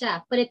because you're a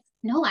chef. But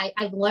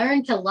I've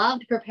learned to love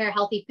to prepare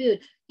healthy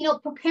food.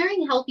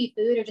 Preparing healthy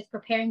food, or just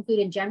preparing food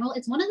in general,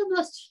 it's one of the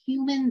most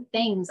human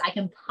things I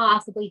can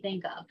possibly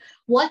think of.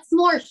 What's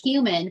more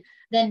human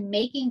than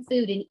making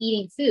food and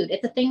eating food?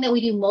 It's a thing that we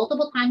do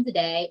multiple times a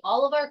day.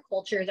 All of our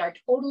cultures are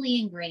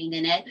totally ingrained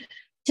in it.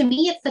 To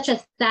me, it's such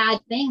a sad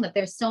thing that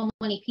there's so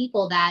many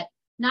people that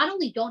not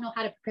only don't know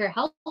how to prepare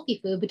healthy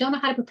food, but don't know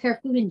how to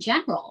prepare food in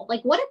general.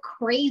 Like, what a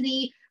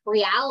crazy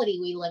reality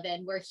we live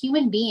in, where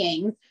human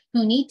beings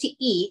who need to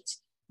eat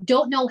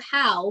don't know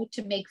how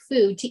to make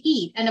food to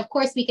eat. And of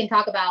course, we can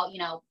talk about,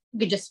 you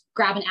could just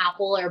grab an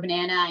apple or a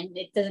banana, and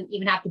it doesn't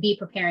even have to be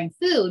preparing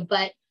food.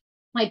 But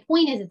my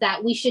point is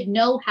that we should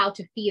know how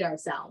to feed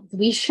ourselves.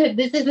 This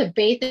is a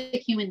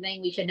basic human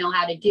thing we should know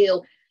how to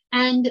do.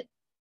 And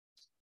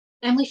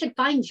we should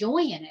find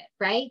joy in it,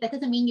 right? That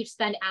doesn't mean you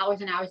spend hours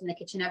and hours in the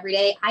kitchen every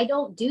day. I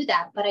don't do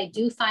that, but I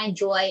do find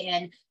joy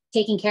in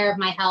taking care of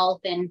my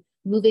health and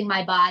moving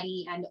my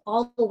body, and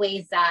all the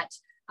ways that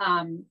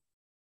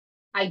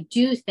I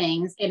do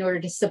things in order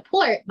to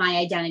support my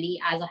identity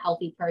as a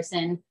healthy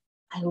person.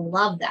 I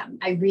love them.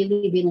 I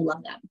really, really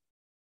love them.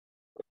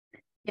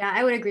 Yeah,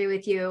 I would agree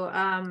with you.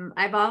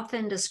 I've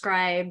often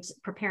described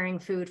preparing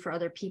food for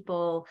other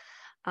people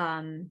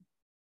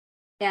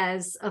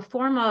as a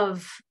form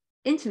of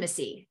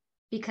intimacy,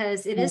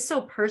 because it is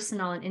so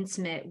personal and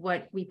intimate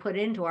what we put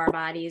into our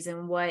bodies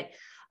and what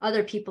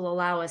other people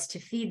allow us to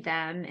feed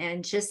them.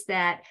 And just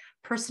that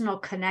personal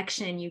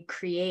connection you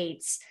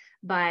create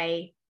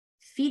by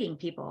feeding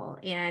people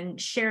and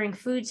sharing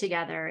food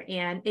together.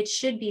 And it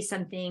should be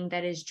something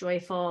that is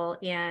joyful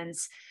and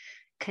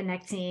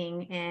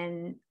connecting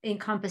and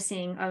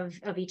encompassing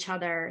of each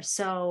other.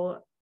 So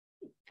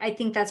I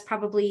think that's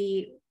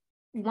probably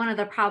one of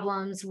the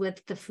problems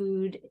with the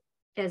food,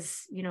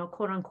 as you know,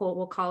 quote unquote,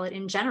 we'll call it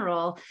in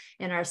general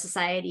in our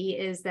society,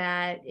 is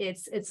that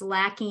it's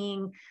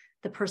lacking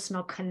the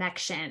personal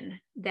connection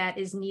that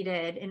is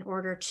needed in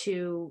order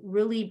to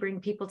really bring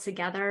people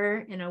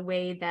together in a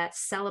way that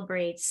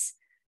celebrates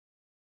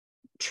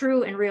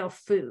true and real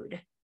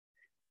food.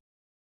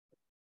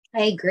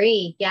 I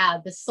agree. Yeah,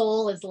 the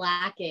soul is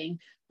lacking.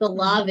 The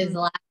love is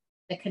lacking.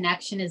 The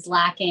connection is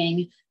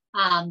lacking.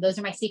 Those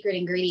are my secret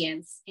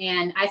ingredients.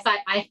 And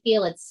I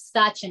feel it's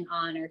such an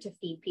honor to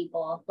feed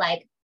people,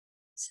 like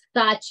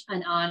such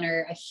an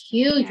honor, a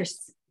huge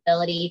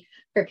responsibility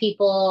for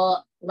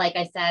people, like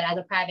I said, as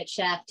a private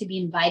chef, to be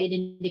invited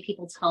into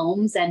people's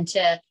homes and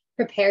to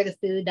prepare the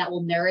food that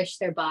will nourish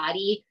their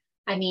body.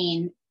 I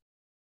mean,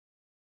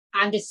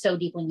 I'm just so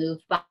deeply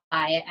moved by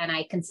it. And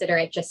I consider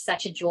it just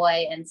such a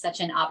joy and such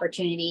an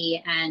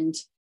opportunity. And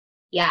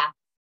yeah.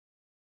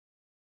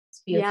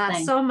 Yeah,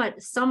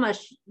 so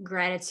much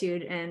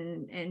gratitude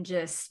and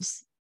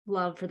just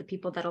love for the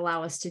people that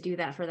allow us to do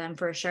that for them,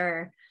 for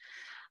sure.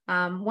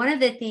 One of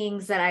the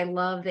things that I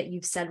love that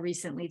you've said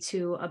recently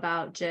too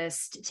about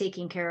just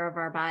taking care of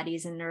our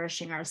bodies and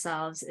nourishing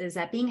ourselves is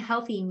that being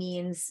healthy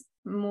means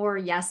more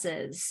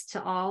yeses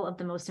to all of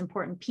the most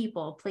important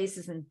people,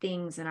 places, and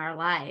things in our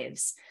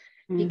lives.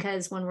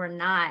 Because when we're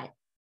not,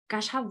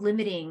 gosh, how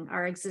limiting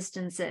our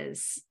existence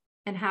is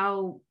and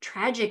how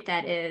tragic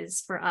that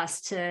is for us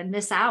to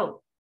miss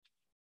out.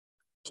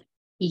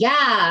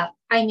 Yeah.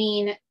 I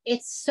mean,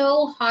 it's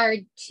so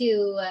hard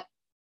to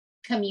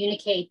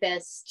communicate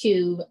this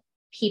to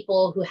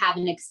people who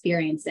haven't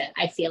experienced it.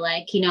 I feel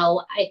like, you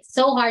know, it's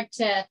so hard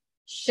to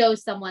show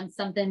someone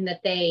something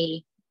that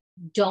they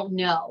don't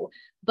know.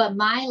 But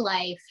my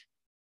life,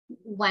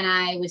 when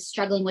I was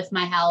struggling with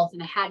my health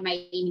and I had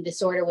my eating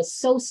disorder, was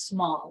so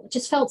small. It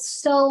just felt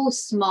so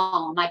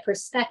small. My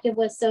perspective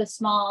was so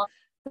small.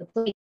 The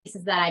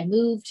places that I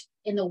moved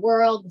in the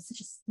world was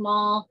such a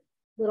small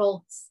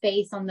little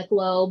space on the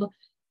globe.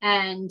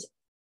 And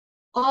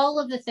all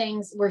of the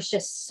things were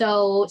just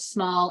so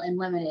small and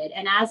limited.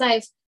 And as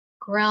I've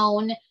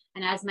grown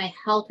and as my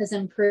health has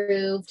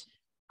improved,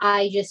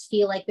 I just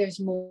feel like there's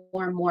more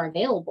and more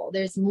available.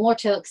 There's more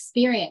to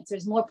experience.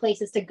 There's more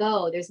places to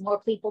go. There's more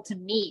people to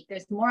meet.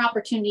 There's more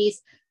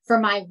opportunities for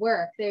my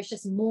work. There's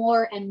just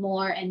more and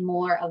more and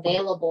more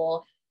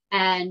available.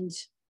 And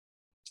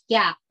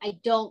yeah, I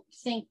don't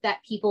think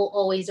that people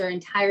always are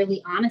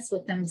entirely honest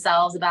with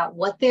themselves about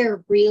what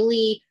they're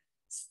really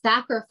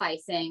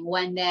sacrificing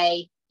when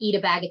they eat a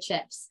bag of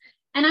chips.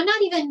 And I'm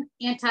not even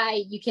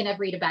anti you can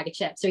never eat a bag of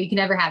chips or you can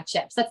never have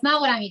chips. That's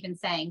not what I'm even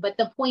saying. But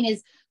the point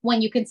is,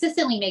 when you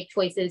consistently make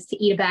choices to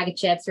eat a bag of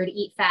chips or to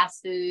eat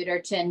fast food or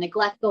to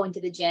neglect going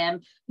to the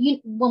gym,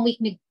 when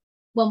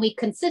we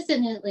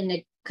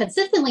consistently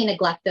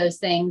neglect those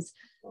things,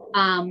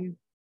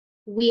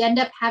 we end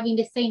up having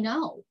to say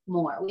no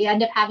more. We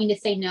end up having to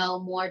say no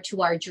more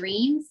to our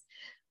dreams.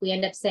 We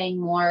end up saying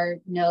more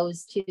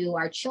no's to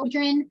our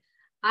children.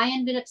 I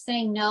ended up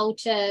saying no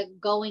to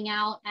going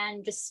out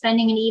and just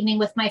spending an evening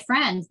with my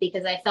friends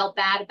because I felt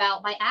bad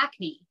about my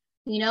acne.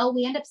 You know,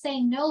 we end up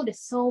saying no to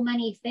so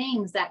many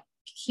things that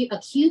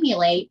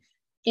accumulate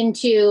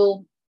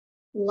into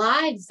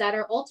lives that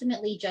are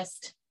ultimately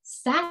just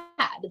sad.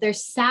 They're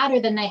sadder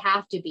than they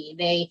have to be.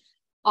 They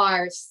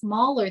are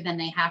smaller than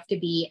they have to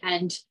be.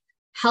 And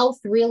health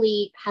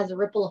really has a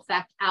ripple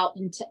effect out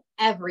into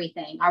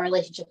everything. Our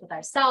relationship with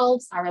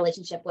ourselves, our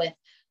relationship with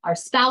our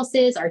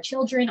spouses, our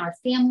children, our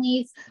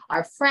families,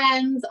 our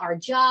friends, our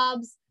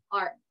jobs,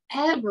 our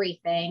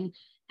everything.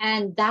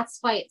 And that's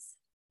why it's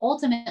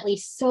ultimately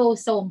so,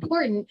 so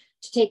important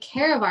to take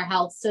care of our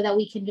health so that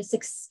we can just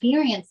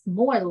experience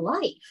more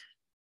life.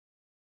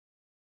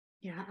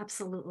 Yeah,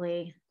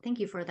 absolutely. Thank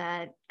you for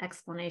that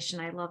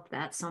explanation. I love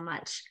that so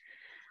much.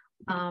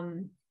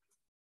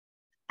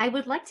 I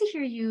would like to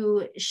hear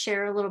you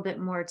share a little bit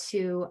more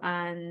too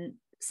on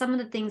some of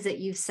the things that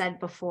you've said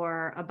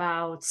before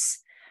about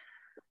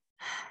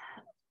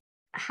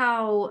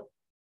how,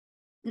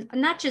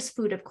 not just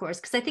food, of course,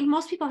 because I think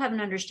most people have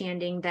an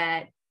understanding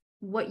that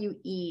what you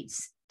eat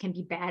can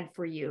be bad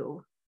for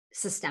you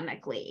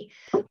systemically.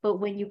 But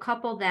when you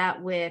couple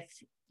that with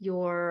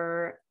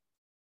your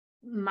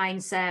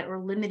mindset or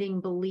limiting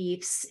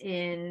beliefs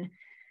in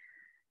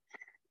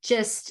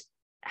just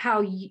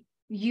how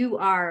you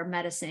are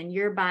medicine.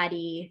 Your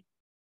body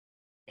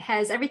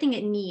has everything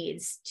it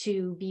needs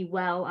to be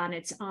well on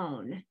its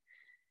own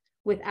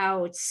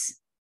without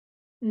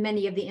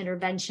many of the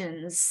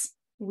interventions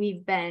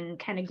we've been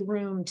kind of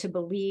groomed to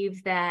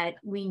believe that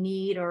we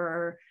need or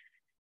are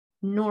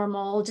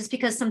normal. Just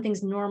because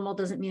something's normal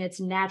doesn't mean it's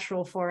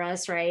natural for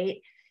us,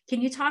 right?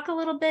 Can you talk a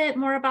little bit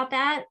more about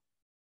that?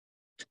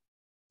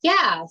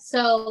 Yeah.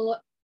 So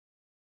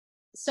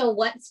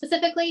what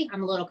specifically?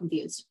 I'm a little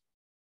confused.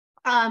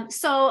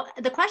 So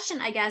the question,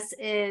 I guess,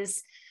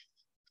 is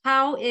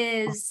how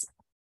is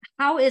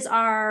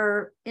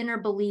our inner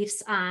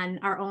beliefs on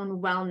our own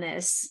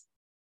wellness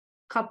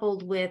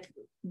coupled with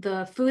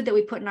the food that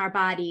we put in our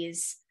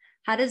bodies,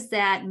 how does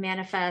that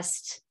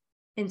manifest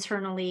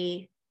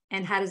internally,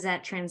 and how does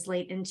that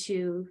translate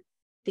into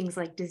things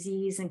like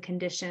disease and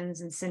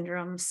conditions and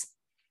syndromes?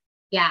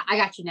 Yeah, I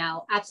got you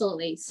now.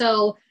 Absolutely.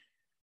 So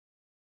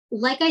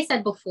like I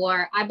said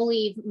before, I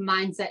believe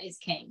mindset is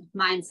king.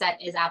 Mindset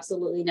is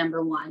absolutely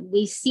number one.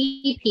 We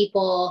see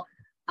people,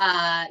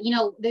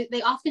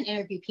 they often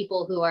interview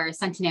people who are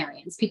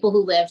centenarians, people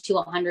who live to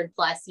 100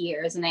 plus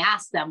years, and they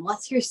ask them,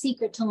 what's your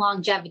secret to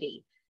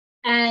longevity?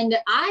 And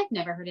I've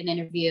never heard an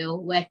interview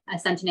with a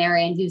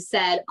centenarian who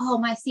said, oh,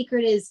 my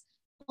secret is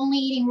only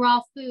eating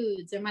raw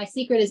foods, or my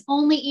secret is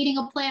only eating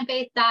a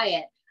plant-based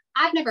diet.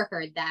 I've never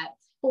heard that.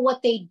 But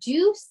what they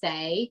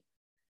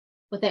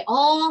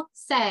all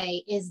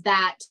say is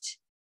that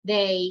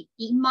they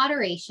eat in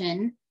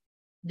moderation,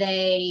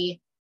 they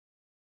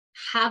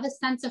have a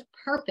sense of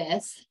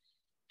purpose,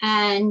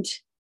 and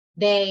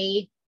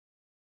they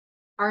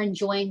are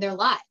enjoying their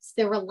lives.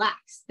 They're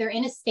relaxed. They're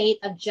in a state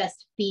of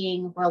just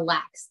being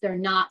relaxed. They're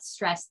not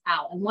stressed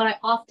out. And what I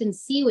often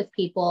see with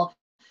people,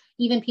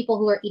 even people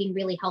who are eating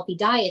really healthy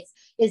diets,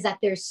 is that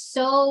they're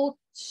so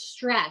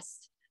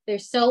stressed. They're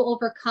so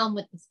overcome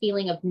with this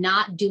feeling of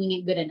not doing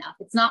it good enough.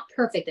 It's not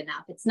perfect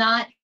enough.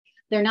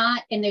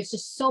 And there's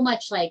just so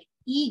much like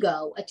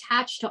ego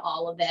attached to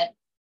all of it.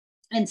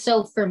 And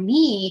so for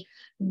me,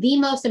 the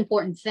most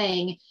important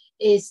thing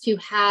is to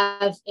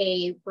have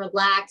a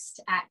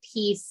relaxed, at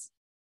peace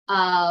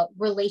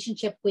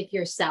relationship with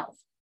yourself.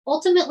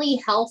 Ultimately,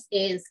 health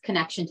is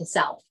connection to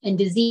self, and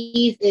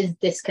disease is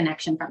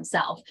disconnection from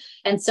self.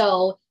 And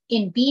so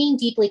in being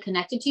deeply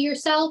connected to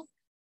yourself,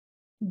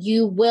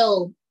 you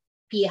will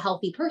be a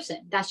healthy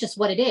person. That's just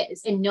what it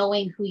is. And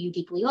knowing who you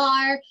deeply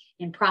are,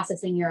 and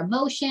processing your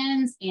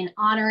emotions, and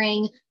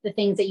honoring the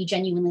things that you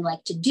genuinely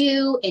like to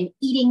do, and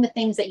eating the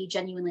things that you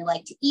genuinely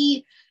like to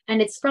eat.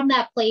 And it's from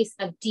that place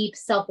of deep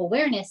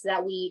self-awareness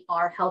that we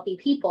are healthy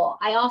people.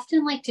 I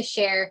often like to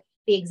share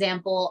the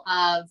example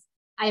of,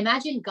 I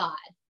imagine God,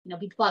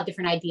 people have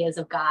different ideas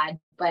of God,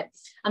 but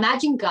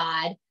imagine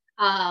God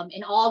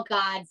and all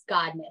God's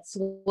godness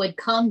would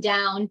come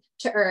down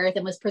to earth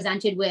and was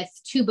presented with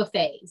two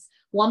buffets.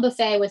 One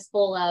buffet was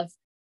full of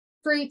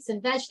fruits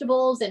and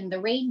vegetables and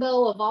the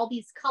rainbow of all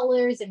these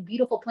colors and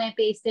beautiful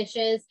plant-based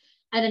dishes,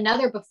 and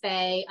another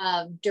buffet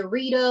of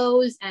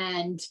Doritos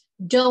and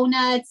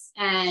donuts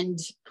and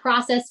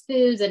processed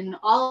foods and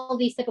all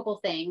these typical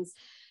things.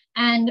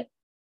 And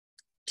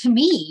to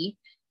me,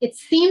 it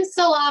seems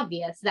so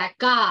obvious that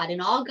God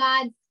and all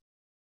God's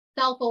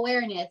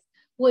self-awareness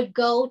would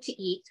go to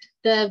eat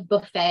the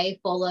buffet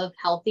full of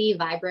healthy,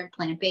 vibrant,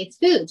 plant-based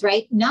foods,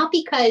 right? Not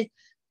because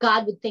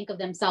God would think of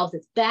themselves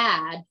as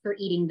bad for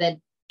eating the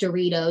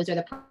Doritos or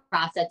the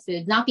processed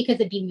foods, not because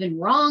it'd be even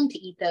wrong to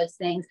eat those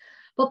things,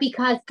 but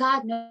because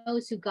God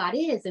knows who God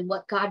is and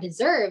what God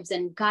deserves,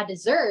 and God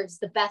deserves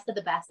the best of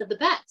the best of the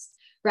best,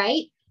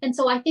 right? And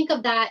so I think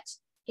of that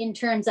in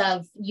terms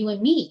of you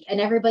and me and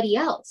everybody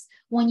else.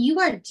 When you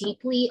are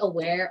deeply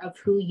aware of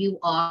who you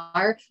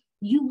are,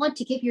 you want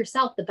to give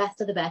yourself the best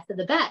of the best of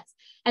the best.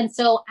 And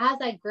so as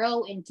I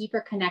grow in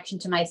deeper connection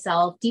to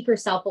myself, deeper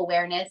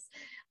self-awareness,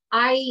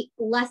 I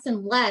less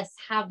and less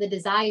have the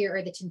desire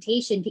or the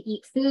temptation to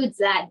eat foods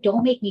that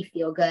don't make me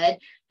feel good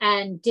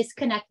and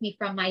disconnect me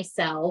from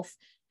myself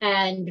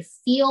and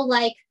feel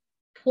like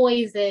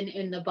poison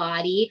in the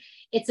body.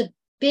 It's a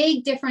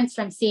big difference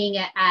from seeing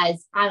it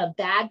as I'm a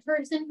bad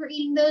person for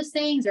eating those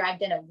things, or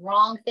I've done a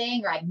wrong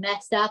thing, or I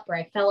messed up, or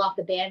I fell off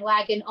the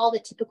bandwagon, all the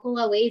typical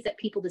ways that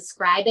people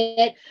describe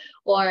it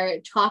or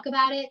talk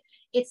about it.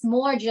 It's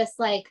more just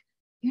like,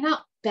 you're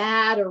not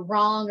bad or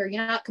wrong, or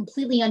you're not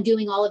completely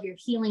undoing all of your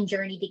healing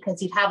journey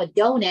because you have a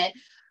donut,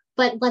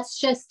 but let's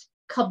just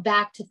come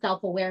back to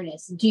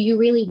self-awareness. Do you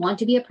really want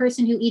to be a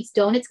person who eats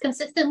donuts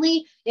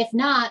consistently? If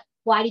not,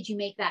 why did you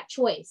make that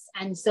choice?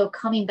 And so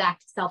coming back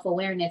to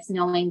self-awareness,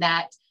 knowing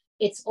that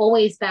it's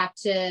always back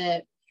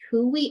to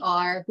who we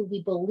are, who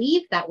we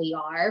believe that we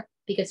are,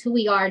 because who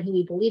we are and who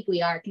we believe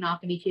we are can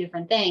often be two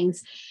different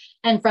things.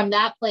 And from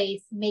that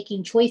place,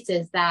 making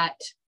choices that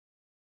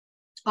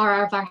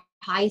are of our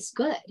highest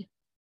good.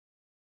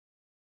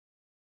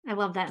 I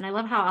love that. And I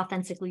love how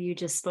authentically you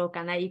just spoke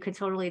on that. You could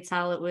totally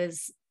tell it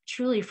was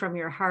truly from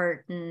your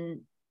heart,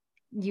 and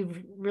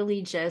you've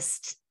really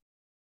just,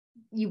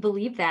 you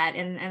believe that.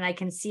 And I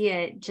can see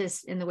it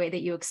just in the way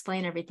that you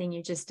explain everything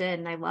you just did.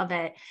 And I love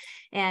it.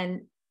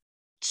 And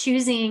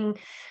choosing,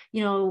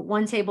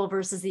 one table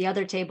versus the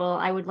other table,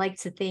 I would like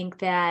to think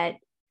that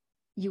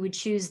you would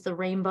choose the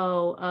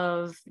rainbow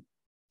of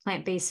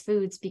plant-based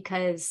foods,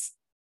 because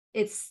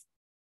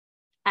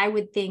I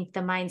would think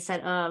the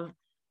mindset of,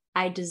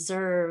 I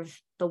deserve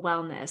the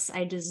wellness.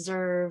 I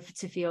deserve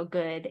to feel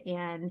good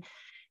and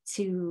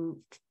to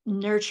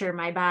nurture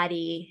my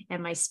body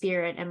and my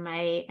spirit and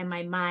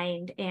my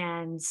mind.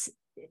 And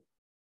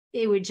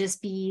it would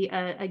just be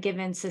a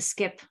given to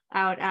skip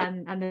out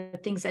on the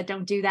things that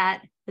don't do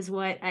that, is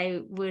what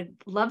I would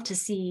love to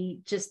see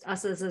just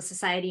us as a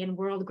society and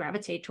world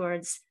gravitate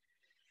towards.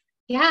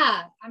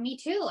 Yeah, me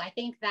too. I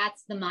think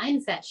that's the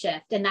mindset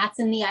shift, and that's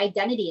in the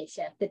identity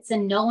shift. It's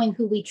in knowing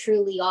who we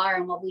truly are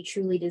and what we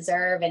truly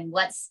deserve and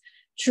what's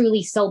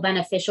truly so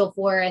beneficial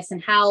for us,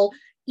 and how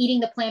eating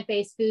the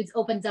plant-based foods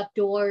opens up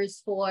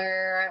doors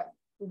for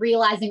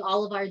realizing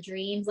all of our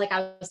dreams. Like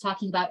I was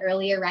talking about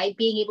earlier, right?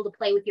 Being able to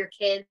play with your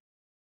kids,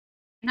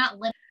 not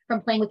limited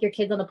from playing with your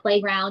kids on the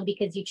playground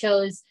because you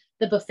chose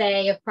the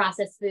buffet of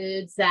processed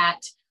foods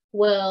that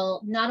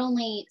will not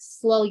only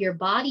slow your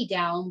body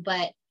down,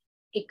 but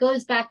it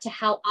goes back to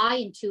how I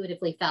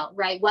intuitively felt,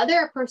 right? Whether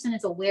a person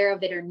is aware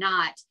of it or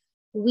not,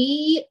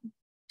 we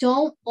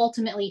don't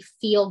ultimately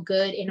feel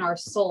good in our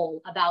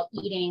soul about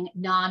eating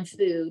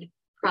non-food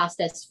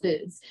processed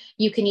foods.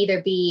 You can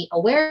either be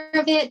aware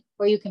of it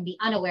or you can be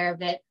unaware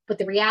of it, but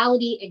the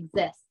reality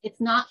exists.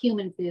 It's not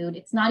human food.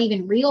 It's not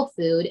even real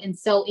food. And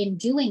so in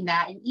doing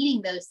that and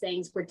eating those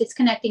things, we're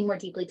disconnecting more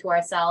deeply to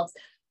ourselves.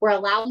 We're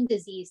allowing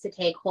disease to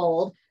take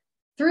hold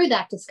through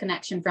that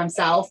disconnection from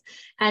self.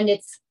 And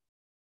it's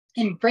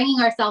in bringing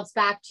ourselves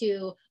back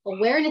to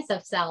awareness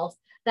of self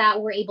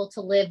that we're able to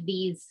live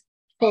these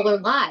fuller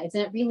lives.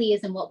 And it really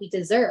isn't what we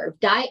deserve.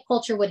 Diet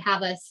culture would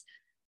have us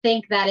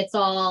think that it's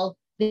all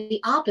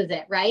the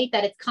opposite, right?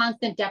 That it's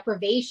constant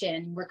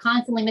deprivation. We're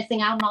constantly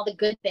missing out on all the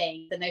good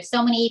things. And there's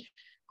so many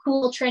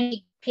cool,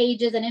 trendy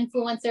pages and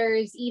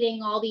influencers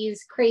eating all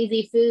these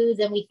crazy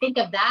foods. And we think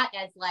of that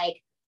as like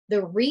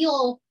the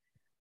real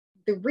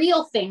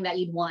thing that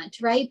you'd want,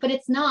 right? But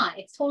it's not.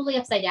 It's totally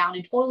upside down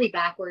and totally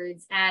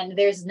backwards. And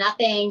there's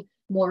nothing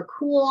more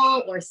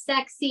cool or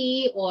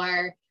sexy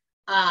or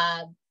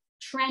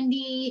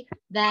trendy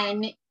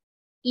than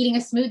eating a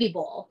smoothie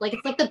bowl. Like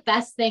it's like the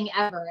best thing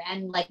ever.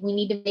 And like we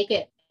need to make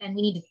it, and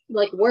we need to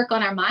like work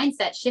on our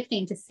mindset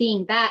shifting to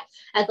seeing that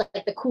as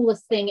like the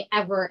coolest thing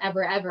ever,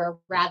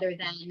 rather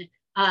than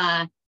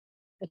a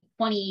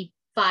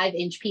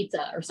 25-inch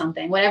pizza or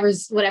something,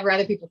 whatever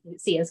other people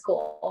see as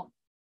cool.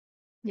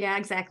 Yeah,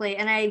 exactly.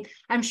 And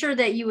I'm sure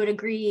that you would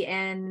agree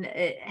and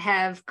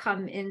have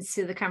come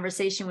into the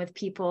conversation with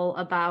people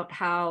about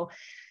how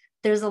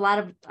there's a lot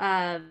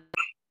of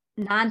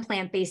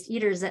non-plant-based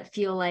eaters that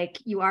feel like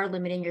you are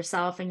limiting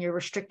yourself and you're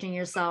restricting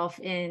yourself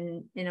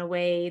in a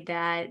way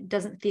that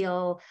doesn't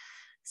feel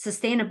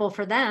sustainable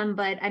for them.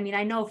 But I mean,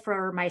 I know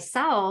for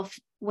myself,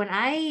 when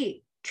I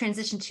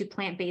transitioned to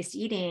plant-based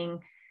eating,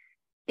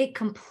 it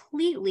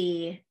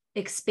completely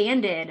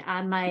expanded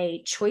on my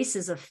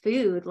choices of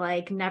food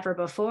like never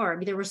before. I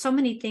mean, there were so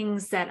many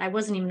things that I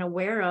wasn't even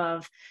aware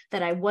of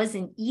that I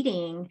wasn't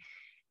eating.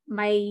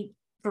 My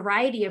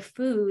variety of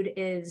food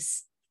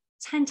is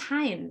 10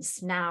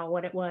 times now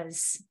what it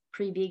was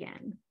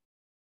pre-vegan.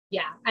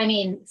 Yeah, I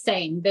mean,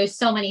 same. There's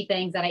so many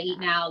things that I eat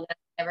now that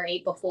I never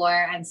ate before,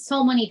 and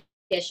so many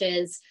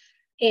dishes.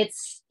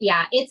 It's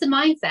a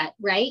mindset,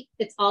 right?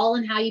 It's all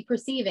in how you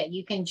perceive it.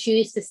 You can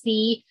choose to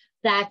see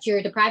that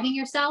you're depriving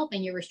yourself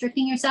and you're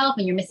restricting yourself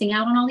and you're missing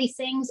out on all these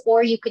things,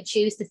 or you could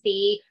choose to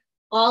see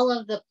all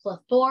of the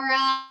plethora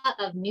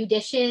of new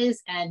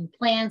dishes and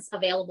plants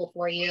available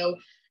for you.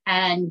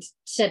 And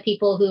to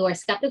people who are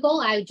skeptical,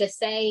 I would just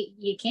say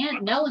you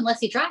can't know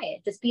unless you try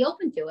it. Just be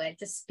open to it.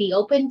 Just be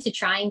open to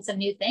trying some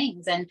new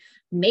things. And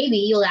maybe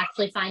you'll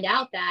actually find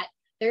out that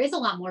there is a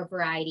lot more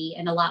variety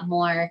and a lot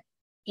more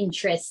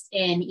interest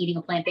in eating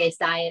a plant-based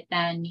diet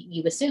than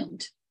you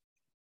assumed.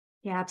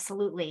 Yeah,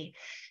 absolutely.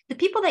 The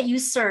people that you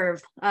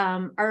serve,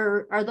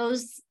 are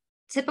those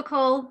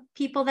typical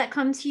people that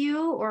come to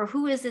you, or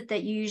who is it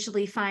that you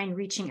usually find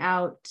reaching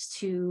out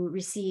to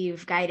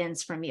receive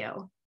guidance from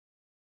you?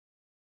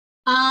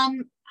 I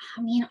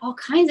mean, all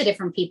kinds of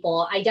different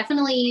people. I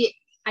definitely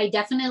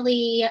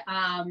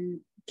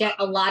get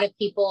a lot of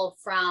people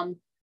from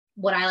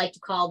what I like to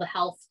call the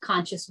health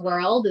conscious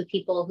world, the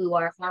people who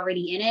are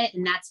already in it.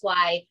 And that's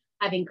why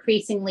I've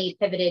increasingly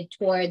pivoted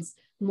towards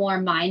more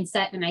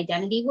mindset and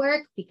identity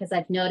work, because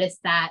I've noticed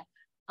that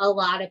a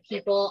lot of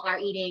people are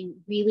eating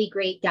really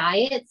great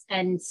diets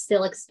and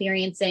still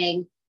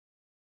experiencing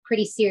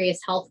pretty serious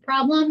health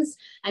problems,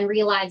 and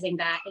realizing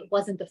that it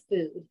wasn't the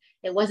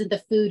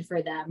food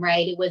for them,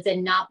 right? It was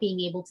in not being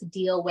able to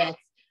deal with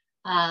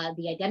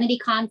the identity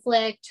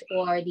conflict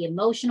or the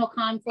emotional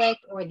conflict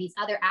or these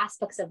other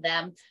aspects of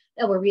them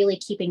that were really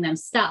keeping them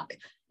stuck.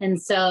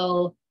 And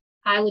so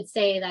I would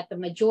say that the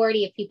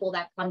majority of people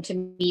that come to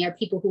me are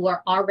people who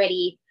are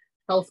already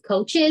health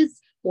coaches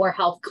or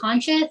health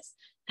conscious,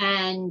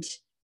 and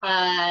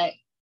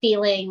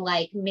feeling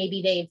like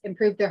maybe they've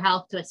improved their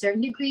health to a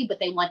certain degree, but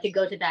they want to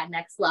go to that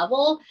next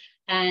level.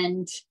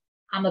 and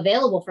I'm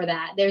available for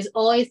that. There's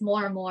always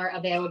more and more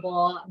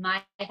available.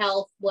 My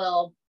health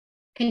will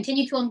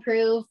continue to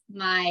improve.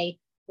 My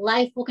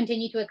life will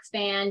continue to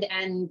expand.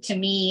 And to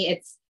me,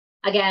 it's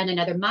again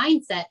another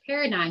mindset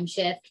paradigm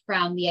shift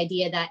from the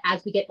idea that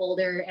as we get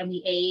older and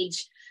we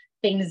age,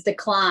 things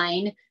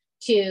decline,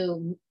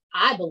 to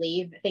I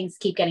believe things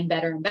keep getting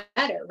better and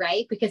better,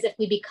 right? Because if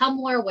we become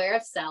more aware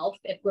of self,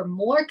 if we're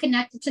more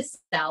connected to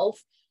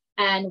self,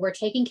 and we're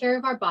taking care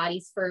of our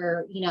bodies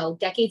for,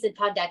 decades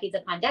upon decades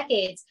upon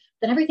decades,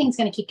 then everything's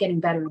going to keep getting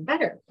better and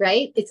better,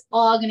 right? It's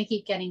all going to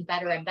keep getting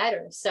better and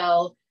better.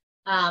 So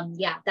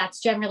that's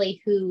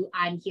generally who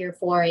I'm here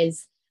for,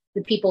 is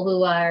the people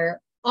who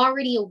are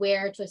already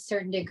aware to a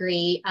certain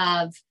degree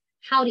of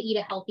how to eat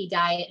a healthy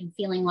diet and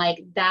feeling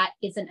like that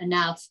isn't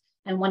enough,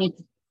 and wanting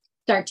to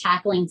start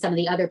tackling some of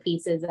the other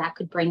pieces that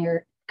could bring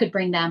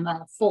them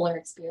a fuller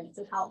experience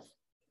of health.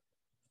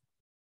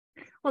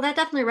 Well, that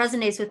definitely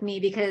resonates with me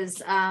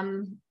because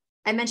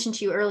I mentioned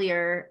to you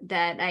earlier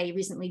that I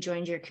recently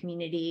joined your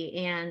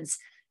community, and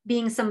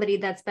being somebody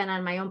that's been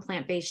on my own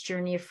plant-based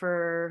journey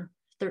for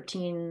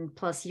 13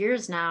 plus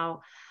years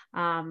now,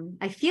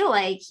 I feel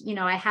like,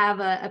 I have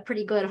a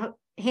pretty good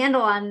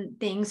handle on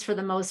things for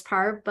the most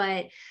part,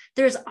 but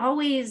there's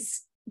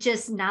always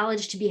just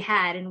knowledge to be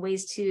had and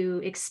ways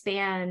to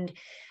expand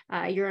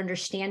your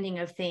understanding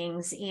of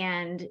things.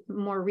 And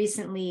more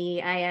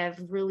recently, I have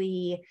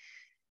really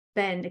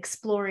been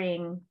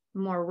exploring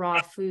more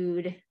raw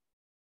food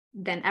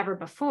than ever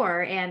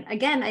before. And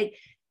again, I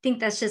think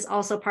that's just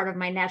also part of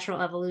my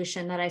natural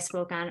evolution that I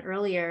spoke on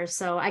earlier.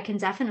 So I can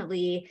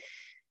definitely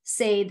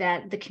say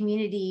that the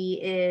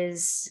community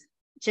is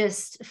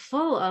just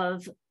full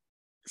of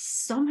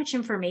so much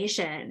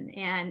information,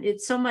 and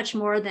it's so much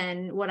more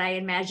than what I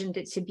imagined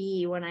it to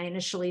be when I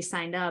initially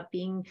signed up.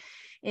 Being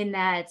in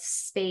that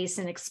space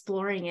and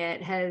exploring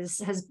it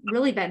has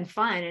really been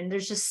fun. And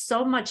there's just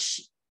so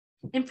much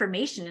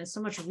information and so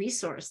much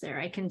resource there.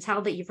 I can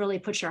tell that you've really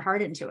put your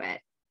heart into it.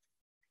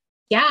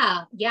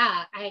 Yeah.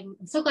 I'm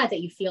so glad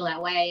that you feel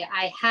that way.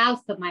 I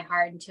have put my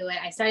heart into it.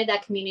 I started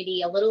that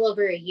community a little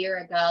over a year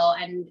ago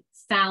and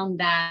found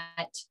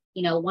that,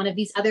 one of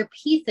these other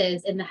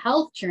pieces in the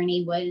health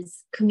journey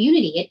was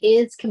community. It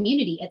is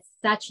community. It's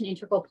such an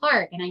integral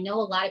part. And I know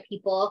a lot of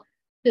people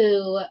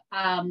who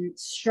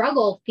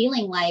struggle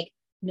feeling like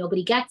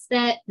nobody gets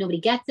it,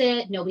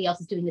 nobody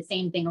else is doing the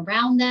same thing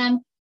around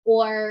them.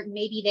 Or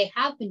maybe they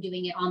have been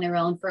doing it on their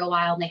own for a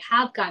while and they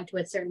have gotten to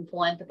a certain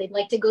point, but they'd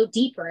like to go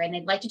deeper and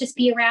they'd like to just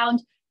be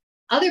around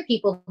other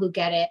people who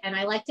get it. And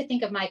I like to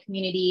think of my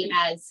community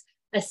as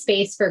a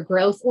space for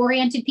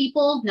growth-oriented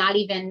people, not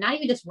even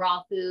just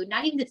raw food,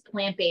 not even just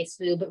plant-based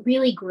food, but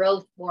really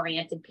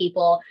growth-oriented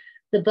people.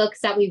 The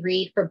books that we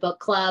read for book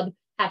club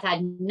have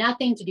had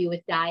nothing to do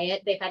with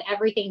diet. They've had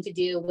everything to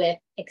do with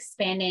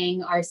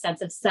expanding our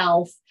sense of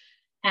self.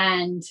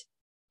 And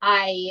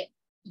I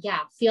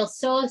feel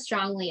so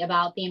strongly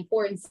about the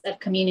importance of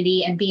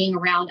community and being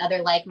around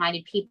other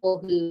like-minded people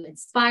who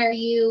inspire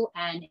you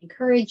and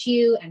encourage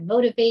you and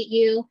motivate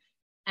you.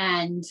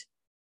 And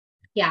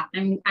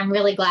I'm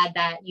really glad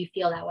that you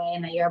feel that way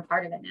and that you're a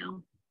part of it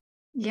now.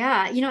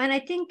 Yeah. And I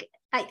think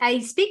I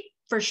speak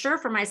for sure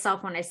for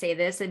myself when I say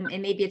this, and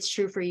maybe it's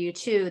true for you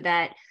too,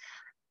 that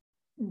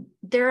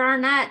there are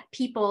not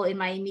people in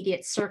my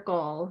immediate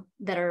circle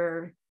that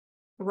are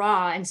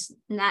raw and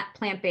not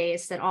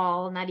plant-based at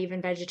all, not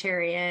even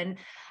vegetarian.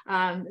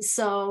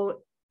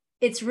 So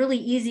it's really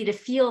easy to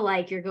feel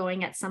like you're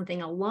going at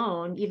something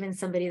alone, even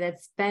somebody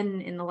that's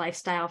been in the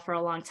lifestyle for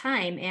a long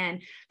time.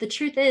 And the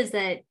truth is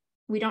that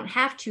we don't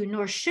have to,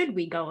 nor should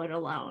we go it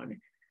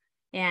alone.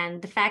 And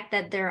the fact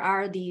that there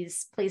are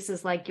these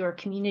places like your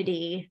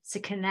community to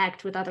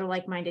connect with other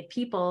like-minded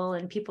people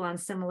and people on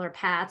similar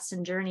paths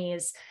and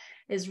journeys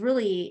is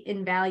really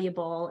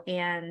invaluable.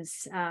 And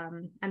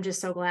I'm just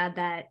so glad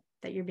that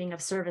you're being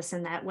of service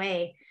in that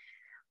way.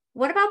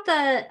 What about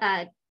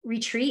the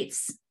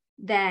retreats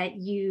that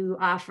you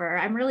offer?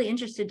 I'm really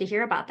interested to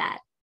hear about that.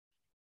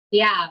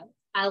 Yeah,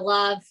 I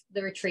love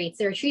the retreats.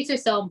 The retreats are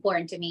so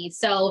important to me.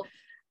 So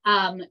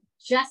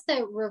just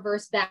to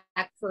reverse back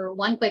for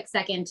one quick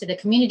second to the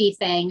community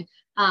thing,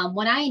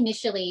 when I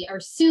initially,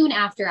 or soon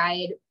after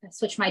I had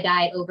switched my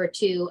diet over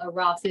to a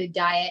raw food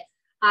diet,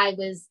 I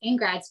was in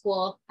grad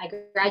school. I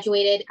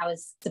graduated. I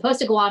was supposed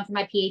to go on for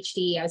my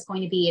PhD. I was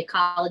going to be a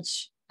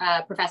college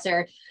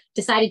professor,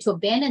 decided to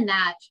abandon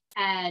that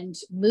and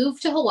move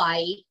to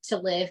Hawaii to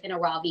live in a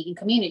raw vegan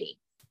community.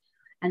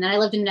 And then I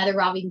lived in another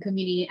raw vegan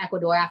community in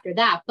Ecuador after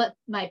that. But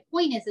my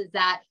point is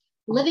that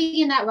living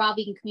in that raw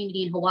vegan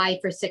community in Hawaii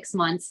for 6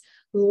 months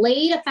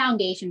laid a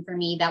foundation for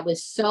me that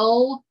was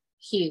so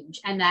huge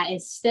and that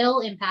is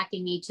still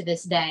impacting me to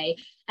this day.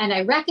 And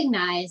I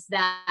recognize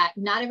that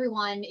not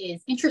everyone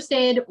is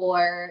interested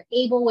or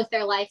able with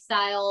their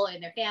lifestyle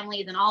and their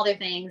families and all their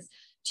things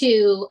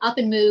to up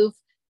and move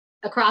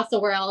across the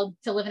world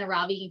to live in a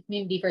raw vegan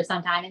community for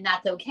some time. And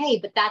that's okay.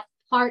 But that's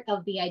part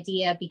of the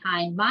idea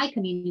behind my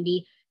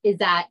community, is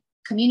that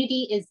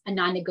community is a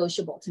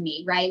non-negotiable to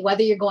me, right?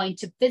 Whether you're going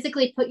to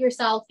physically put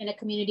yourself in a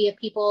community of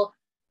people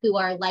who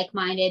are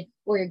like-minded,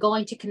 or you're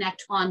going to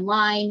connect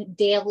online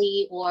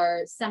daily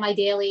or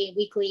semi-daily,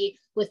 weekly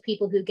with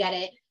people who get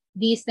it.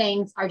 These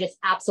things are just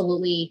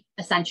absolutely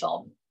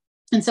essential.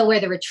 And so where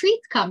the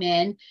retreats come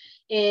in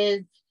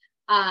is,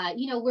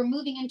 we're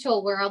moving into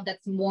a world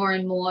that's more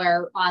and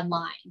more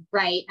online,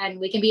 right? And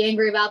we can be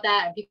angry about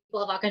that. And people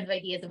have all kinds of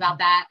ideas about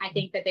that. I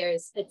think that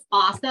it's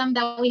awesome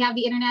that we have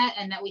the internet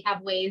and that we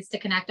have ways to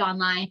connect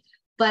online.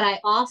 But I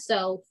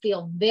also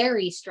feel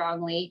very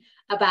strongly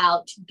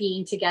about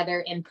being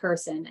together in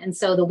person. And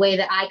so the way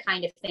that I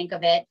kind of think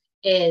of it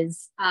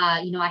is,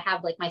 I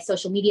have like my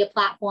social media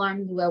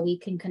platform where we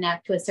can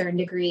connect to a certain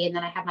degree. And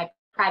then I have my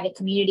private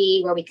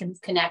community where we can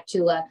connect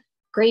to a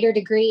greater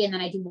degree. And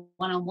then I do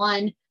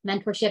one-on-one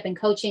mentorship and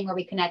coaching where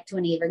we connect to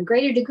an even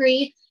greater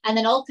degree. And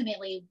then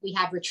ultimately we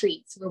have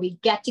retreats where we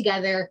get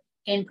together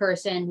in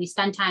person. We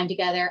spend time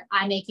together.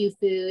 I make you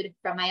food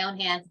from my own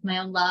hands, my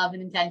own love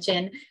and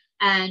intention.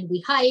 And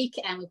we hike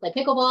and we play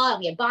pickleball and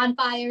we have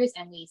bonfires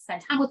and we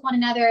spend time with one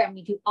another and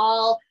we do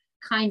all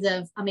kinds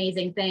of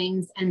amazing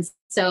things. And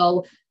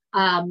so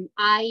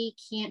I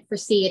can't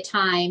foresee a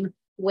time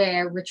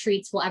where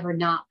retreats will ever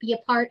not be a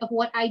part of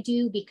what I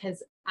do,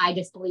 because I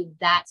just believe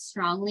that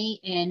strongly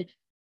in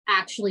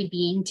actually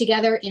being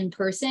together in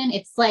person.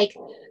 It's like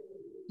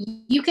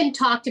you can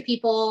talk to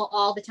people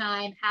all the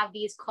time, have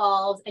these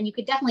calls, and you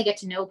could definitely get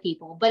to know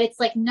people, but it's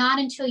like not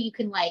until you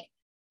can like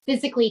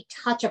physically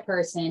touch a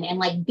person and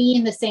like be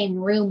in the same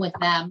room with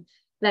them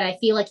that I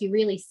feel like you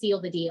really seal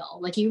the deal.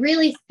 Like you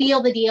really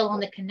seal the deal on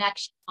the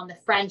connection, on the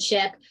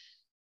friendship.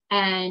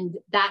 And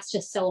that's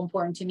just so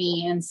important to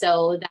me. And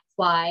so that's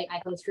why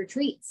I host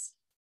retreats.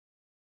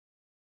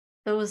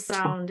 Those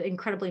sound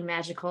incredibly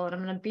magical, and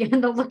I'm going to be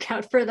on the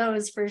lookout for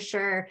those for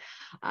sure.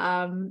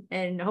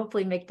 And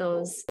hopefully make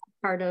those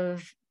part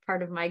of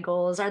my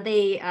goals. Are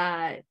they,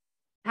 how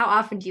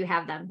often do you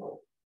have them?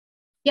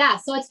 Yeah,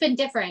 so it's been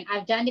different.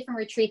 I've done different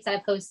retreats that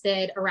I've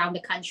hosted around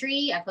the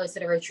country. I've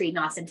hosted a retreat in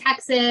Austin,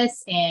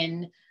 Texas,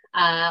 in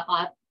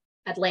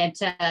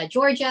Atlanta,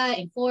 Georgia,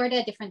 in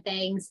Florida, different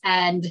things.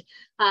 And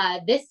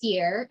this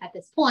year, at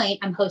this point,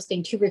 I'm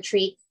hosting 2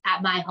 retreats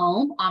at my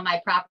home on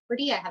my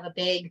property. I have a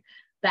big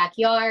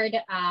backyard.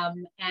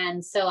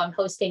 And so I'm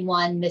hosting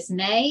one this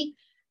May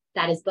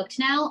that is booked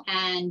now,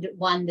 and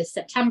one this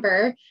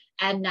September.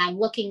 And I'm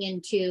looking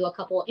into a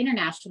couple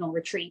international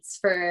retreats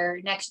for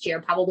next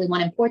year, probably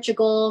one in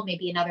Portugal,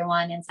 maybe another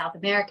one in South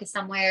America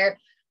somewhere.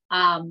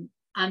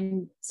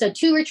 So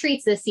 2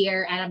 retreats this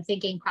year, and I'm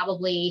thinking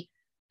probably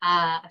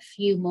a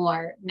few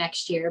more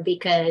next year,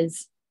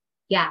 because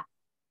they're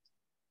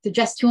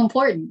just too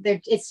important.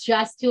 It's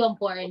just too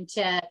important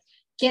to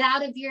get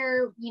out of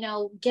your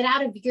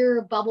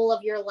bubble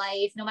of your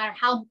life. No matter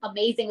how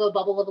amazing of a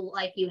bubble of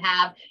life you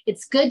have,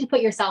 it's good to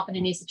put yourself in a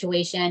new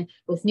situation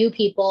with new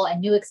people and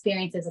new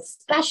experiences,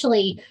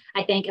 especially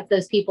I think if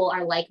those people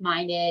are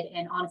like-minded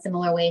and on a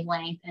similar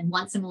wavelength and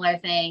want similar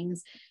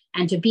things,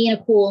 and to be in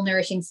a cool,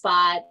 nourishing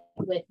spot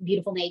with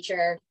beautiful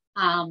nature.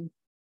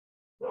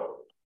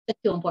 It's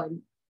too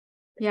important.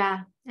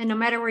 Yeah. And no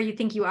matter where you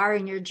think you are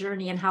in your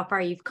journey and how far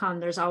you've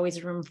come, there's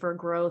always room for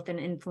growth and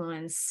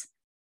influence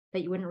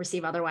that you wouldn't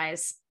receive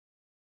otherwise.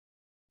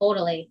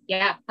 Totally.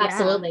 Yeah,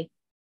 absolutely.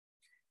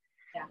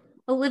 Yeah.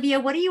 Olivia,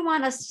 what do you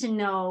want us to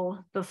know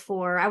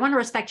before? I want to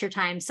respect your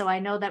time. So I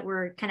know that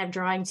we're kind of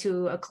drawing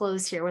to a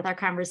close here with our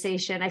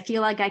conversation. I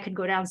feel like I could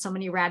go down so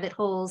many rabbit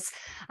holes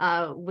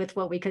with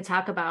what we could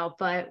talk about,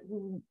 but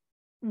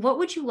what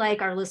would you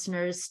like our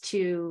listeners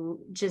to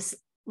just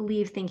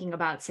leave thinking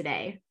about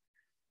today?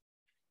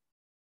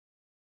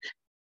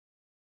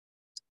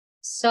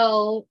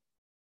 So,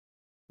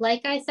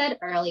 like I said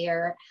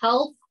earlier,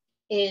 health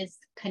is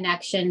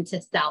connection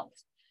to self,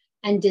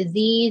 and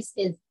disease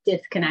is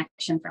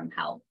disconnection from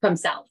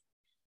self.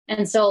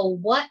 And so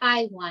what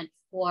I want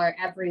for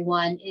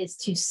everyone is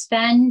to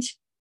spend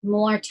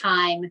more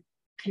time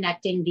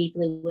connecting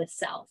deeply with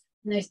self.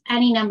 And there's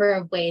any number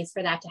of ways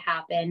for that to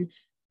happen.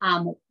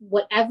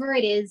 Whatever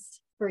it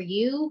is for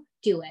you,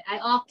 do it. I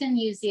often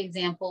use the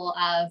example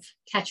of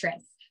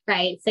Tetris,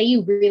 right? Say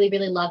you really,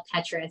 really love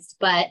Tetris,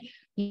 but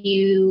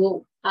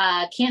you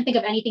can't think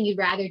of anything you'd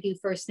rather do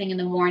first thing in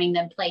the morning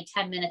than play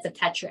 10 minutes of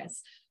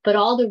Tetris. But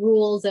all the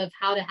rules of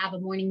how to have a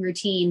morning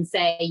routine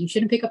say you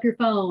shouldn't pick up your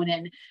phone,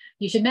 and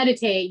you should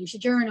meditate, you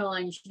should journal,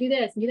 and you should do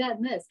this and do that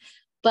and this.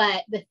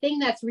 But the thing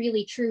that's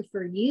really true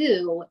for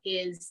you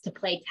is to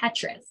play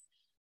Tetris.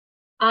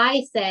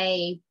 I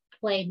say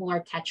play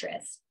more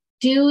Tetris.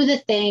 Do the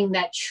thing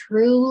that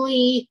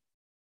truly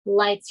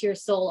lights your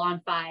soul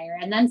on fire.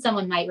 And then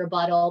someone might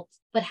rebuttal,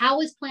 but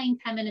how is playing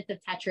 10 minutes of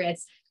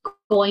Tetris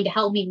going to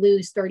help me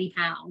lose 30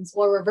 pounds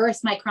or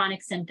reverse my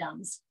chronic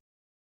symptoms?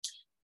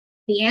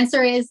 The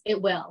answer is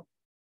it will.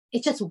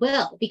 It just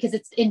will, because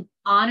it's in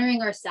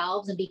honoring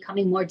ourselves and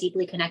becoming more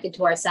deeply connected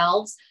to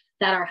ourselves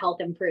that our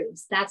health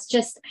improves. That's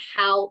just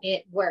how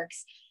it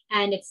works.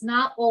 And it's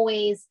not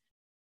always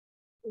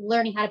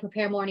learning how to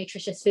prepare more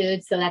nutritious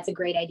foods, so that's a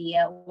great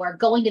idea, or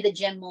going to the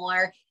gym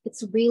more.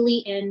 It's really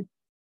in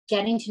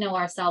getting to know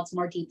ourselves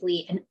more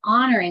deeply and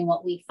honoring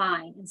what we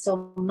find. And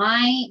so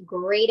my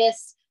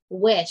greatest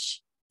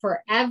wish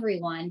for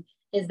everyone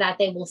is that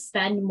they will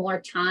spend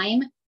more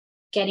time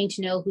getting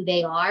to know who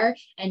they are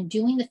and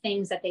doing the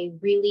things that they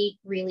really,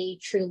 really,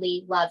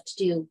 truly love to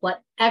do,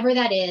 whatever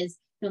that is,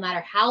 no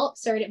matter how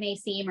absurd it may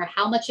seem or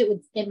how much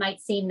it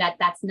might seem that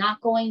that's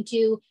not going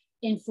to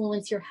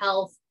influence your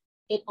health.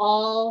 It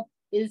all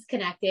is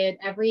connected.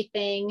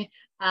 Everything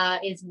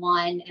is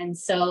one. And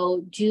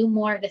so do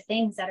more of the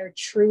things that are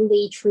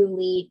truly,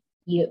 truly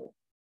you.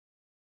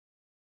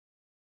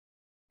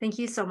 Thank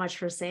you so much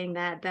for saying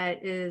that.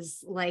 That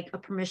is like a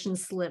permission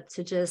slip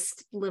to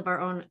just live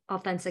our own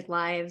authentic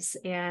lives.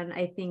 And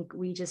I think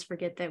we just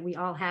forget that we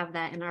all have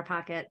that in our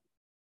pocket.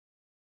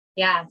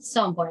 Yeah,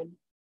 so important.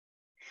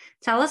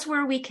 Tell us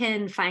where we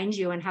can find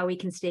you and how we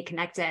can stay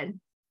connected.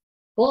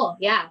 Cool.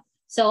 Yeah.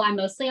 So I'm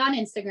mostly on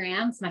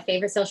Instagram. It's my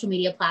favorite social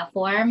media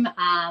platform.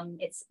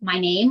 It's my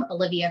name,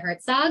 Olivia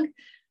Hertzog.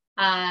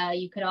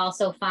 You could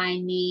also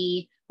find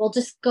me. Well,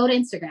 just go to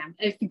Instagram.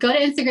 If you go to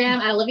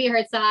Instagram at Olivia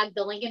Hertzog,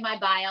 the link in my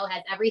bio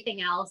has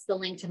everything else. The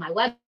link to my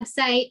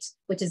website,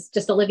 which is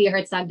just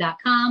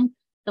oliviahertzog.com,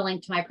 the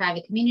link to my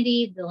private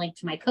community, the link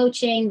to my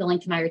coaching, the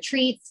link to my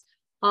retreats.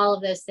 All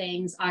of those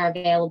things are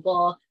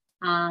available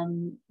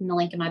in the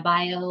link in my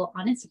bio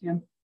on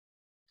Instagram.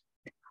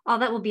 All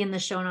that will be in the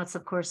show notes,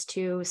 of course,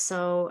 too.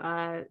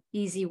 So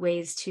easy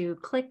ways to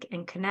click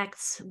and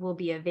connect will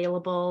be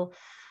available.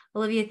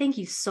 Olivia, thank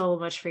you so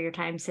much for your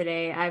time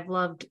today. I've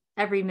loved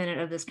every minute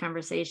of this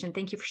conversation.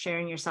 Thank you for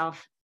sharing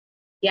yourself.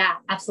 Yeah,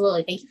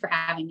 absolutely. Thank you for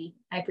having me.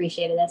 I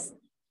appreciated this.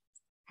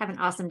 Have an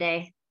awesome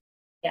day.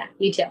 Yeah,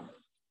 you too.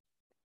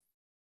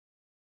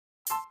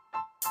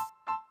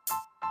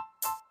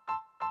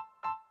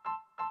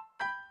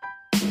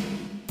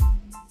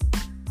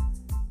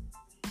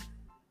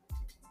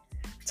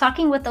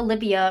 Talking with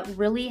Olivia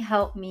really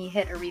helped me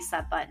hit a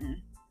reset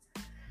button.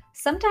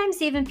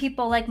 Sometimes even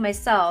people like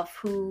myself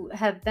who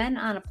have been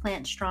on a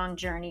plant strong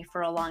journey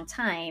for a long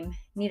time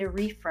need a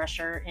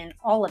refresher in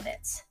all of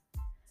it.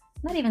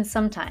 Not even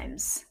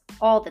sometimes,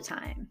 all the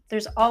time.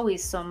 There's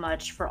always so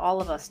much for all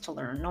of us to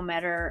learn, no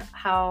matter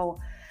how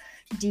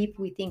deep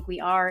we think we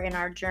are in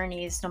our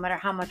journeys, no matter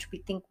how much we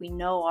think we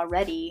know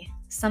already,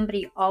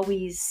 somebody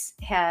always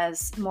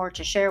has more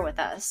to share with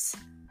us.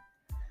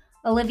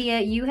 Olivia,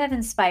 you have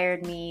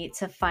inspired me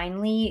to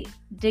finally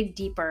dig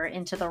deeper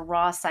into the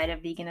raw side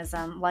of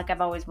veganism like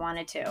I've always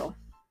wanted to.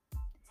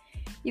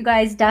 You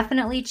guys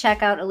definitely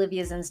check out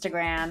Olivia's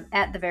Instagram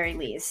at the very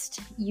least.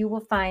 You will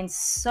find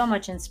so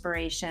much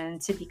inspiration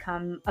to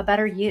become a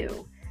better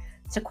you,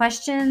 to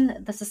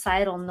question the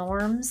societal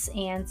norms,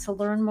 and to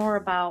learn more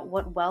about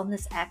what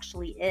wellness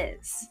actually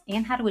is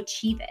and how to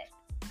achieve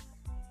it.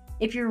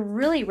 If you're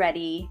really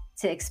ready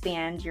to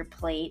expand your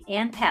plate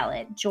and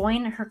palate,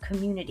 join her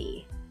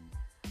community.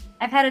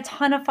 I've had a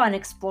ton of fun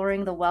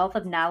exploring the wealth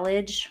of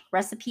knowledge,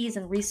 recipes,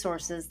 and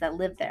resources that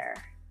live there.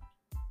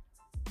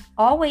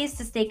 All ways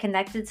to stay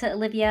connected to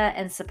Olivia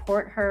and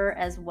support her,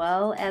 as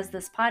well as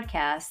this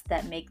podcast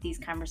that make these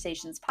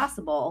conversations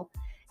possible,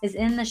 is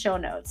in the show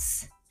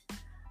notes.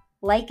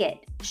 Like it,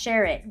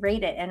 share it,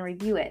 rate it, and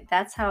review it.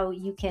 That's how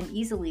you can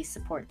easily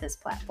support this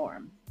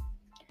platform.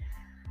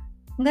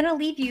 I'm going to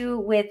leave you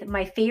with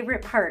my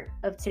favorite part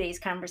of today's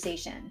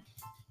conversation.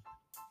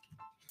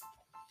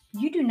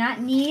 You do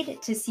not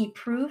need to see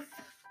proof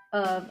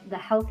of the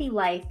healthy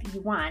life you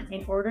want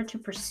in order to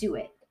pursue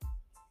it.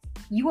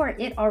 You are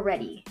it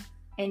already,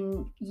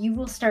 and you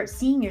will start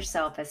seeing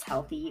yourself as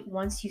healthy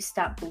once you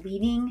stop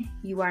believing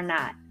you are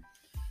not.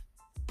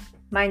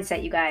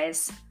 Mindset, you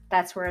guys.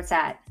 That's where it's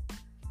at.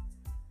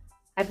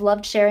 I've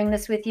loved sharing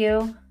this with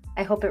you.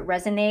 I hope it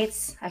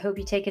resonates. I hope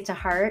you take it to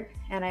heart,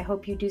 and I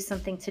hope you do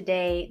something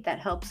today that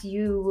helps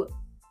you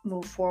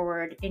move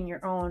forward in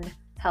your own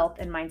health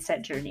and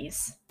mindset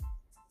journeys.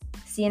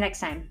 See you next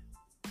time.